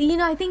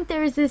 I think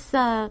there's this,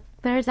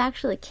 there's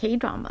actually a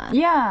K-drama.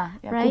 Yeah.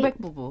 Right? 고백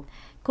부부.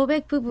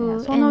 고백 부부.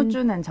 Yeah,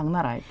 손호준 and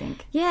정나라, I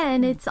think. Yeah,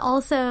 and it's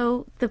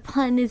also, the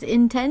pun is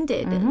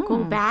intended.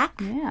 Go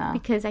back. Yeah.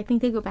 Because I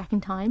think they go back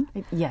in time.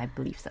 Yeah, I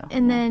believe so.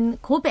 And then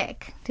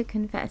고백, to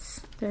confess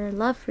their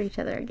love for each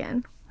other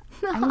again.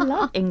 I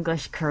love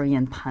English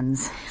Korean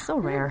puns. So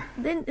rare.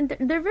 They're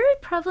very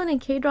prevalent in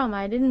K-drama.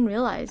 I didn't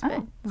realize,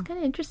 but it's kind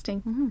of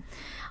interesting.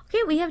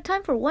 Okay, we have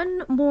time for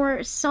one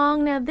more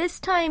song. Now, this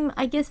time,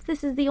 I guess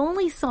this is the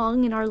only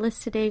song in our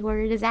list today where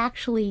it is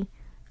actually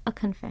a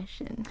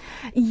confession.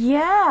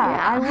 Yeah.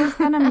 I was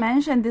going to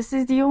mention this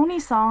is the only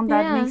song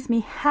that makes me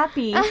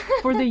happy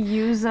for the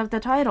use of the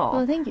title.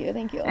 Well, thank you.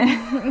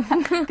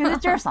 Because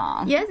it's your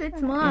song. Yes,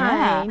 it's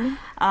mine.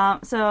 Yeah.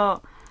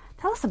 So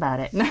tell us about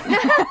it.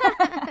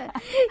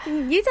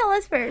 You tell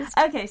us first.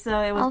 Okay, so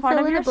it was part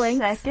of your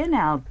second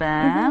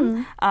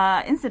album.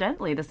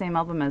 Incidentally, the same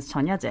album as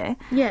전야제.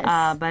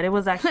 Yes. But it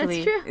was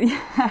actually... That's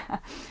true.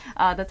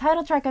 The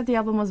title track of the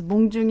album was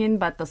봉중인,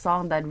 but the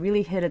song that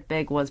really hit it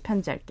big was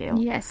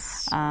편지할게요.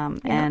 Yes.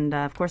 And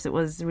of course, it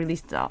was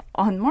released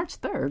on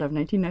March 3rd of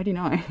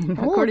 1999,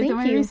 according to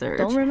my research.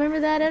 Don't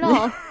remember that at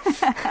all.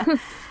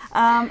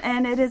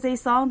 And it is a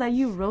song that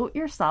you wrote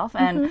yourself.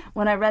 And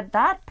when I read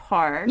that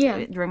part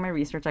during my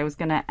research, I was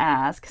going to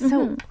ask,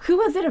 so who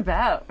was it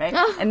about, right?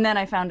 And then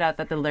I found out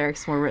that the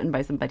lyrics were written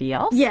by somebody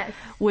else. Yes.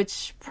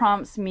 Which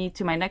prompts me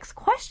to my next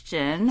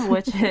question,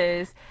 which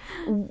is,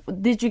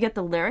 did you get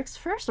the lyrics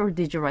first or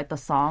did you write the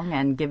song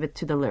and give it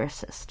to the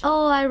lyricist?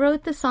 Oh, I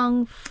wrote the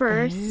song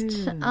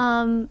first.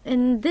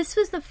 And this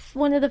was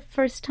one of the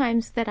first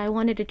times that I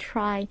wanted to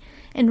try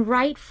and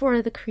write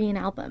for the Korean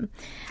album.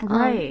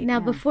 Right. Now,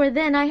 before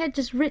then, I had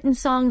just written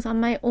songs on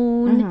my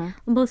own,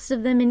 most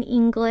of them in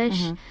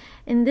English.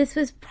 And this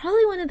was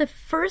probably one of the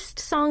first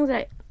songs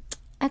that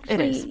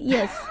It is.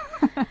 Yes.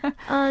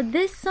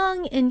 This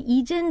song and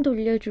이젠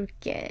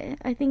돌려줄게,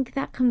 I think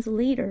that comes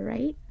later,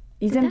 right?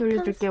 이젠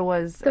돌려줄게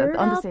was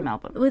on the same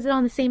album. Was it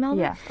on the same album?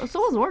 Yeah.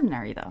 So was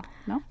Ordinary, though,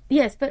 no?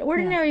 Yes, but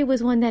Ordinary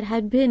was one that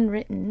had been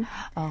written.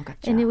 Oh,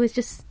 gotcha. And it was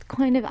just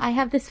kind of, I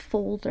have this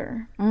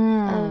folder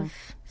of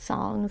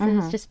songs that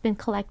has just been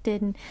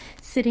collected and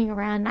sitting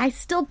around. I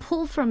still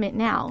pull from it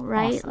now,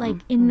 right? Awesome. Like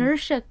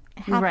Inertia,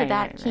 half of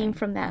that came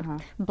from that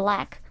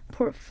black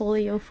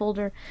portfolio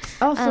folder.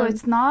 Oh, so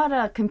it's not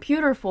a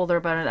computer folder,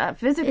 but a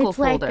physical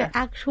folder. It's like an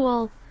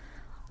actual...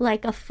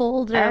 like a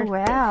folder. Oh,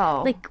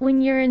 wow. Like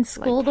when you're in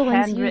school, like the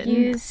ones handwritten.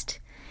 you used,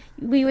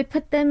 we would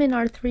put them in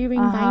our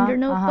 3-ring binder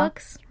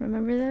notebooks.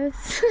 Remember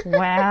those?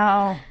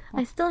 Wow.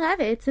 I still have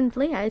it. It's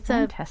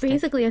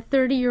basically a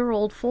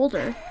 30-year-old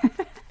folder.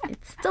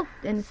 It's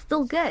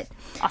still good.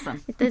 Awesome.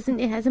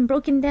 It hasn't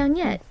broken down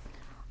yet.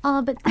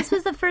 But this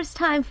was the first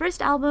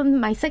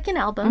album, my second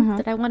album,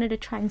 that I wanted to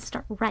try and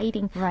start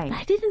writing. Right. But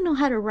I didn't know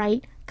how to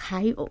write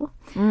가요.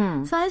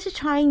 So I was just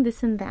trying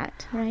this and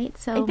that, right?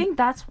 So I think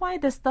that's why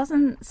this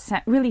doesn't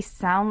really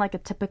sound like a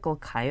typical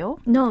가요.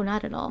 No,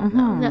 not at all.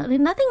 No,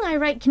 nothing I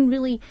write can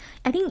really...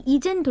 I think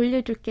이젠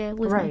돌려줄게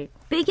was my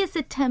biggest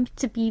attempt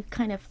to be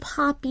kind of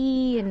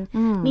poppy and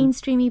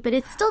mainstreamy, but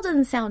it still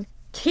doesn't sound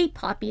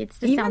K-poppy. It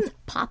just sounds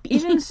poppy.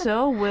 Even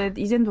so, with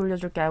이젠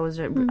돌려줄게, I was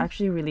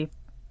actually really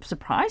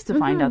surprised to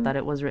find out that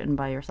it was written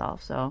by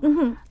yourself. So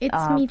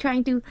it's me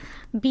trying to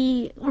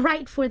be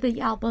right for the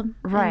album,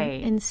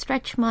 right, and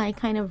stretch my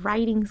kind of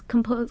writing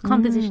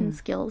composition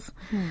skills.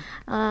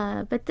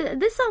 But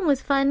this song was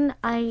fun.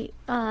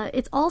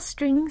 It's all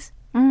strings.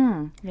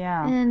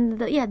 Yeah, and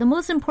the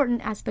most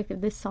important aspect of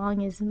this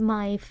song is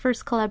my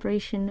first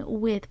collaboration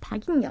with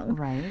Park In-young,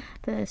 right,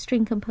 the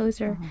string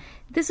composer.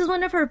 This is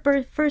one of her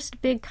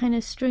first big kind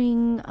of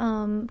string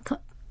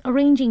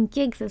arranging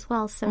gigs as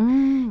well. So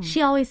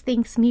she always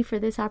thanks me for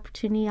this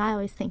opportunity. I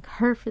always thank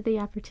her for the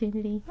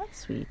opportunity.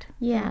 That's sweet.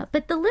 Yeah,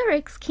 but the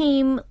lyrics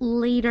came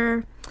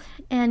later,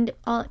 and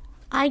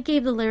I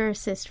gave the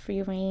lyricist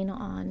free rein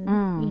on,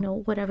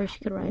 whatever she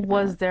could write about.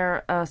 Was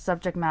there a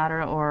subject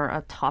matter or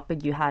a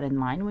topic you had in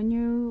mind when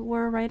you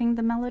were writing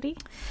the melody?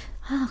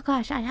 Oh,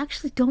 gosh, I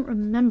actually don't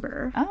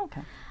remember. Oh,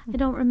 okay. I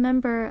don't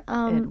remember.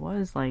 It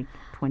was like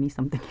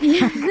 20-something.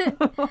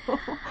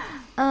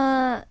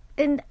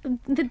 And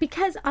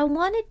because I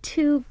wanted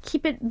to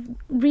keep it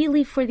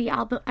really for the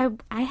album,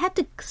 I had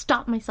to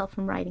stop myself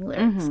from writing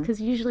lyrics because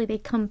usually they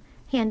come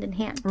hand in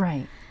hand.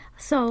 Right.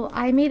 So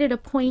I made it a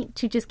point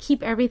to just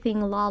keep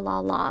everything la la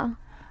la.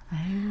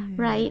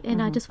 Right?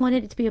 And I just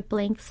wanted it to be a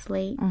blank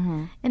slate.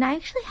 And I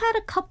actually had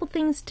a couple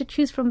things to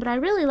choose from, but I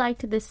really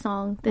liked this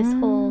song, this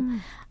whole,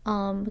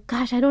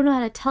 gosh, I don't know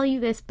how to tell you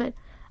this, but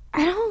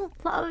I don't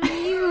love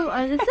you.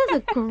 This is a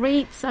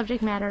great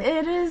subject matter.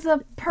 It is a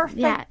perfect,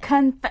 real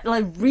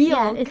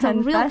confession. It's a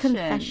real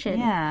confession.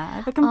 Yeah, I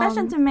have a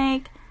confession to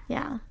make.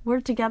 Yeah.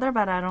 We're together,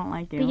 but I don't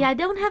like you. But yeah, I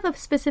don't have a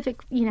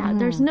specific,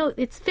 there's no,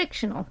 it's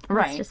fictional.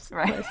 Let's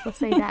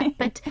say that.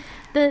 But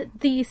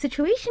the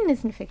situation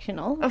isn't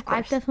fictional. Of course.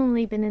 I've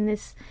definitely been in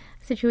this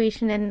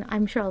situation, and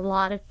I'm sure a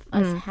lot of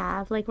us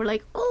have. Like, we're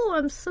like, oh,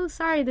 I'm so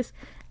sorry. This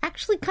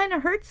actually kind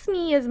of hurts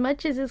me as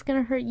much as it's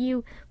going to hurt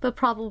you, but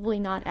probably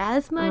not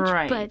as much.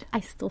 Right. But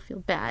I still feel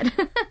bad.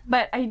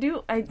 But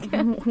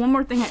one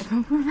more thing,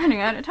 we're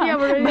running out of time. Yeah,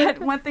 but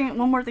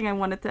one more thing I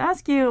wanted to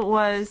ask you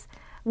was,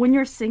 when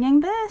you're singing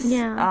this,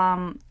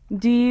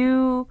 do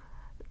you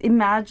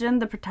imagine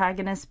the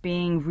protagonist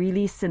being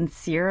really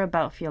sincere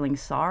about feeling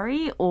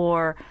sorry?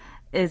 Or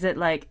is it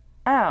like,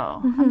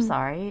 oh, I'm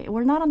sorry,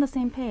 we're not on the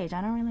same page,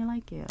 I don't really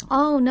like you?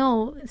 Oh,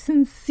 no,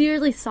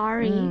 sincerely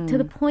sorry, to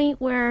the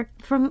point where,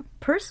 from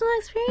personal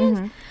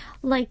experience,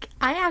 like,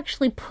 I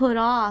actually put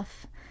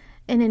off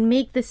and then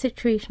make the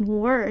situation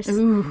worse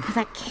because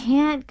I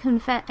can't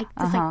confess,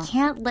 I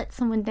can't let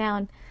someone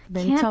down.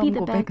 Can't be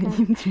the bad guy.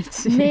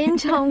 맨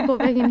처음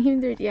고백은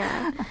힘들지.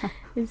 Yeah,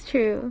 it's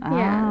true.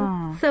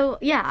 Yeah. So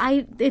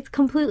yeah, it's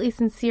completely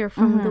sincere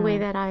from the way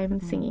that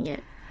I'm singing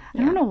it.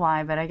 Yeah. I don't know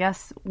why, but I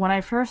guess when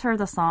I first heard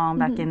the song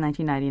back in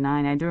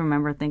 1999, I do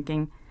remember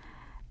thinking,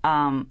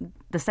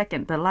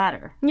 the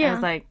latter. Yeah. I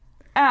was like,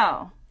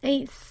 oh.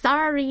 Hey,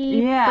 sorry.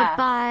 Yeah.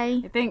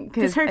 Bye-bye. I think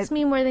this hurts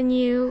me more than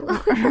you.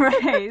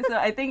 Right. So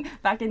I think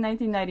back in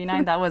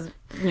 1999, that was,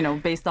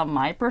 based on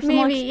my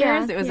personal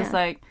experience. It was just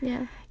like,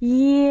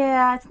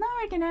 it's not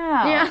working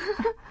out. Yeah.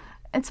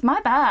 It's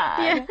my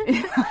bad.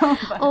 Yeah.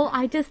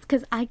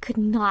 Because I could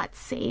not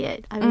say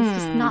it. I was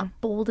just not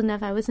bold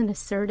enough. I wasn't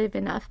assertive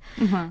enough.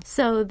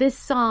 So this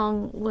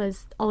song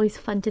was always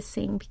fun to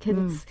sing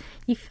because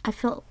I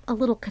felt a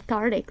little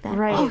cathartic that,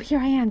 oh, here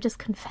I am just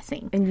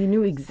confessing. And you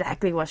knew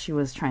exactly what she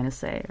was trying to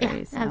say,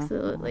 right? Yeah,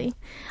 absolutely.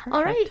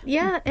 All right,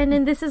 yeah. And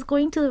then this is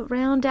going to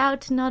round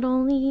out not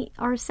only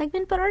our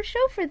segment, but our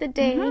show for the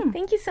day.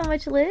 Thank you so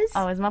much, Liz.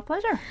 Always my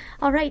pleasure.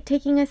 All right,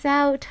 taking us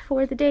out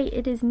for the day,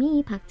 it is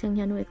me, Park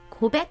Jung-hyun, with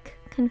고백,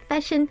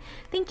 Confession.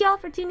 Thank you all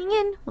for tuning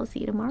in. We'll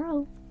see you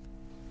tomorrow.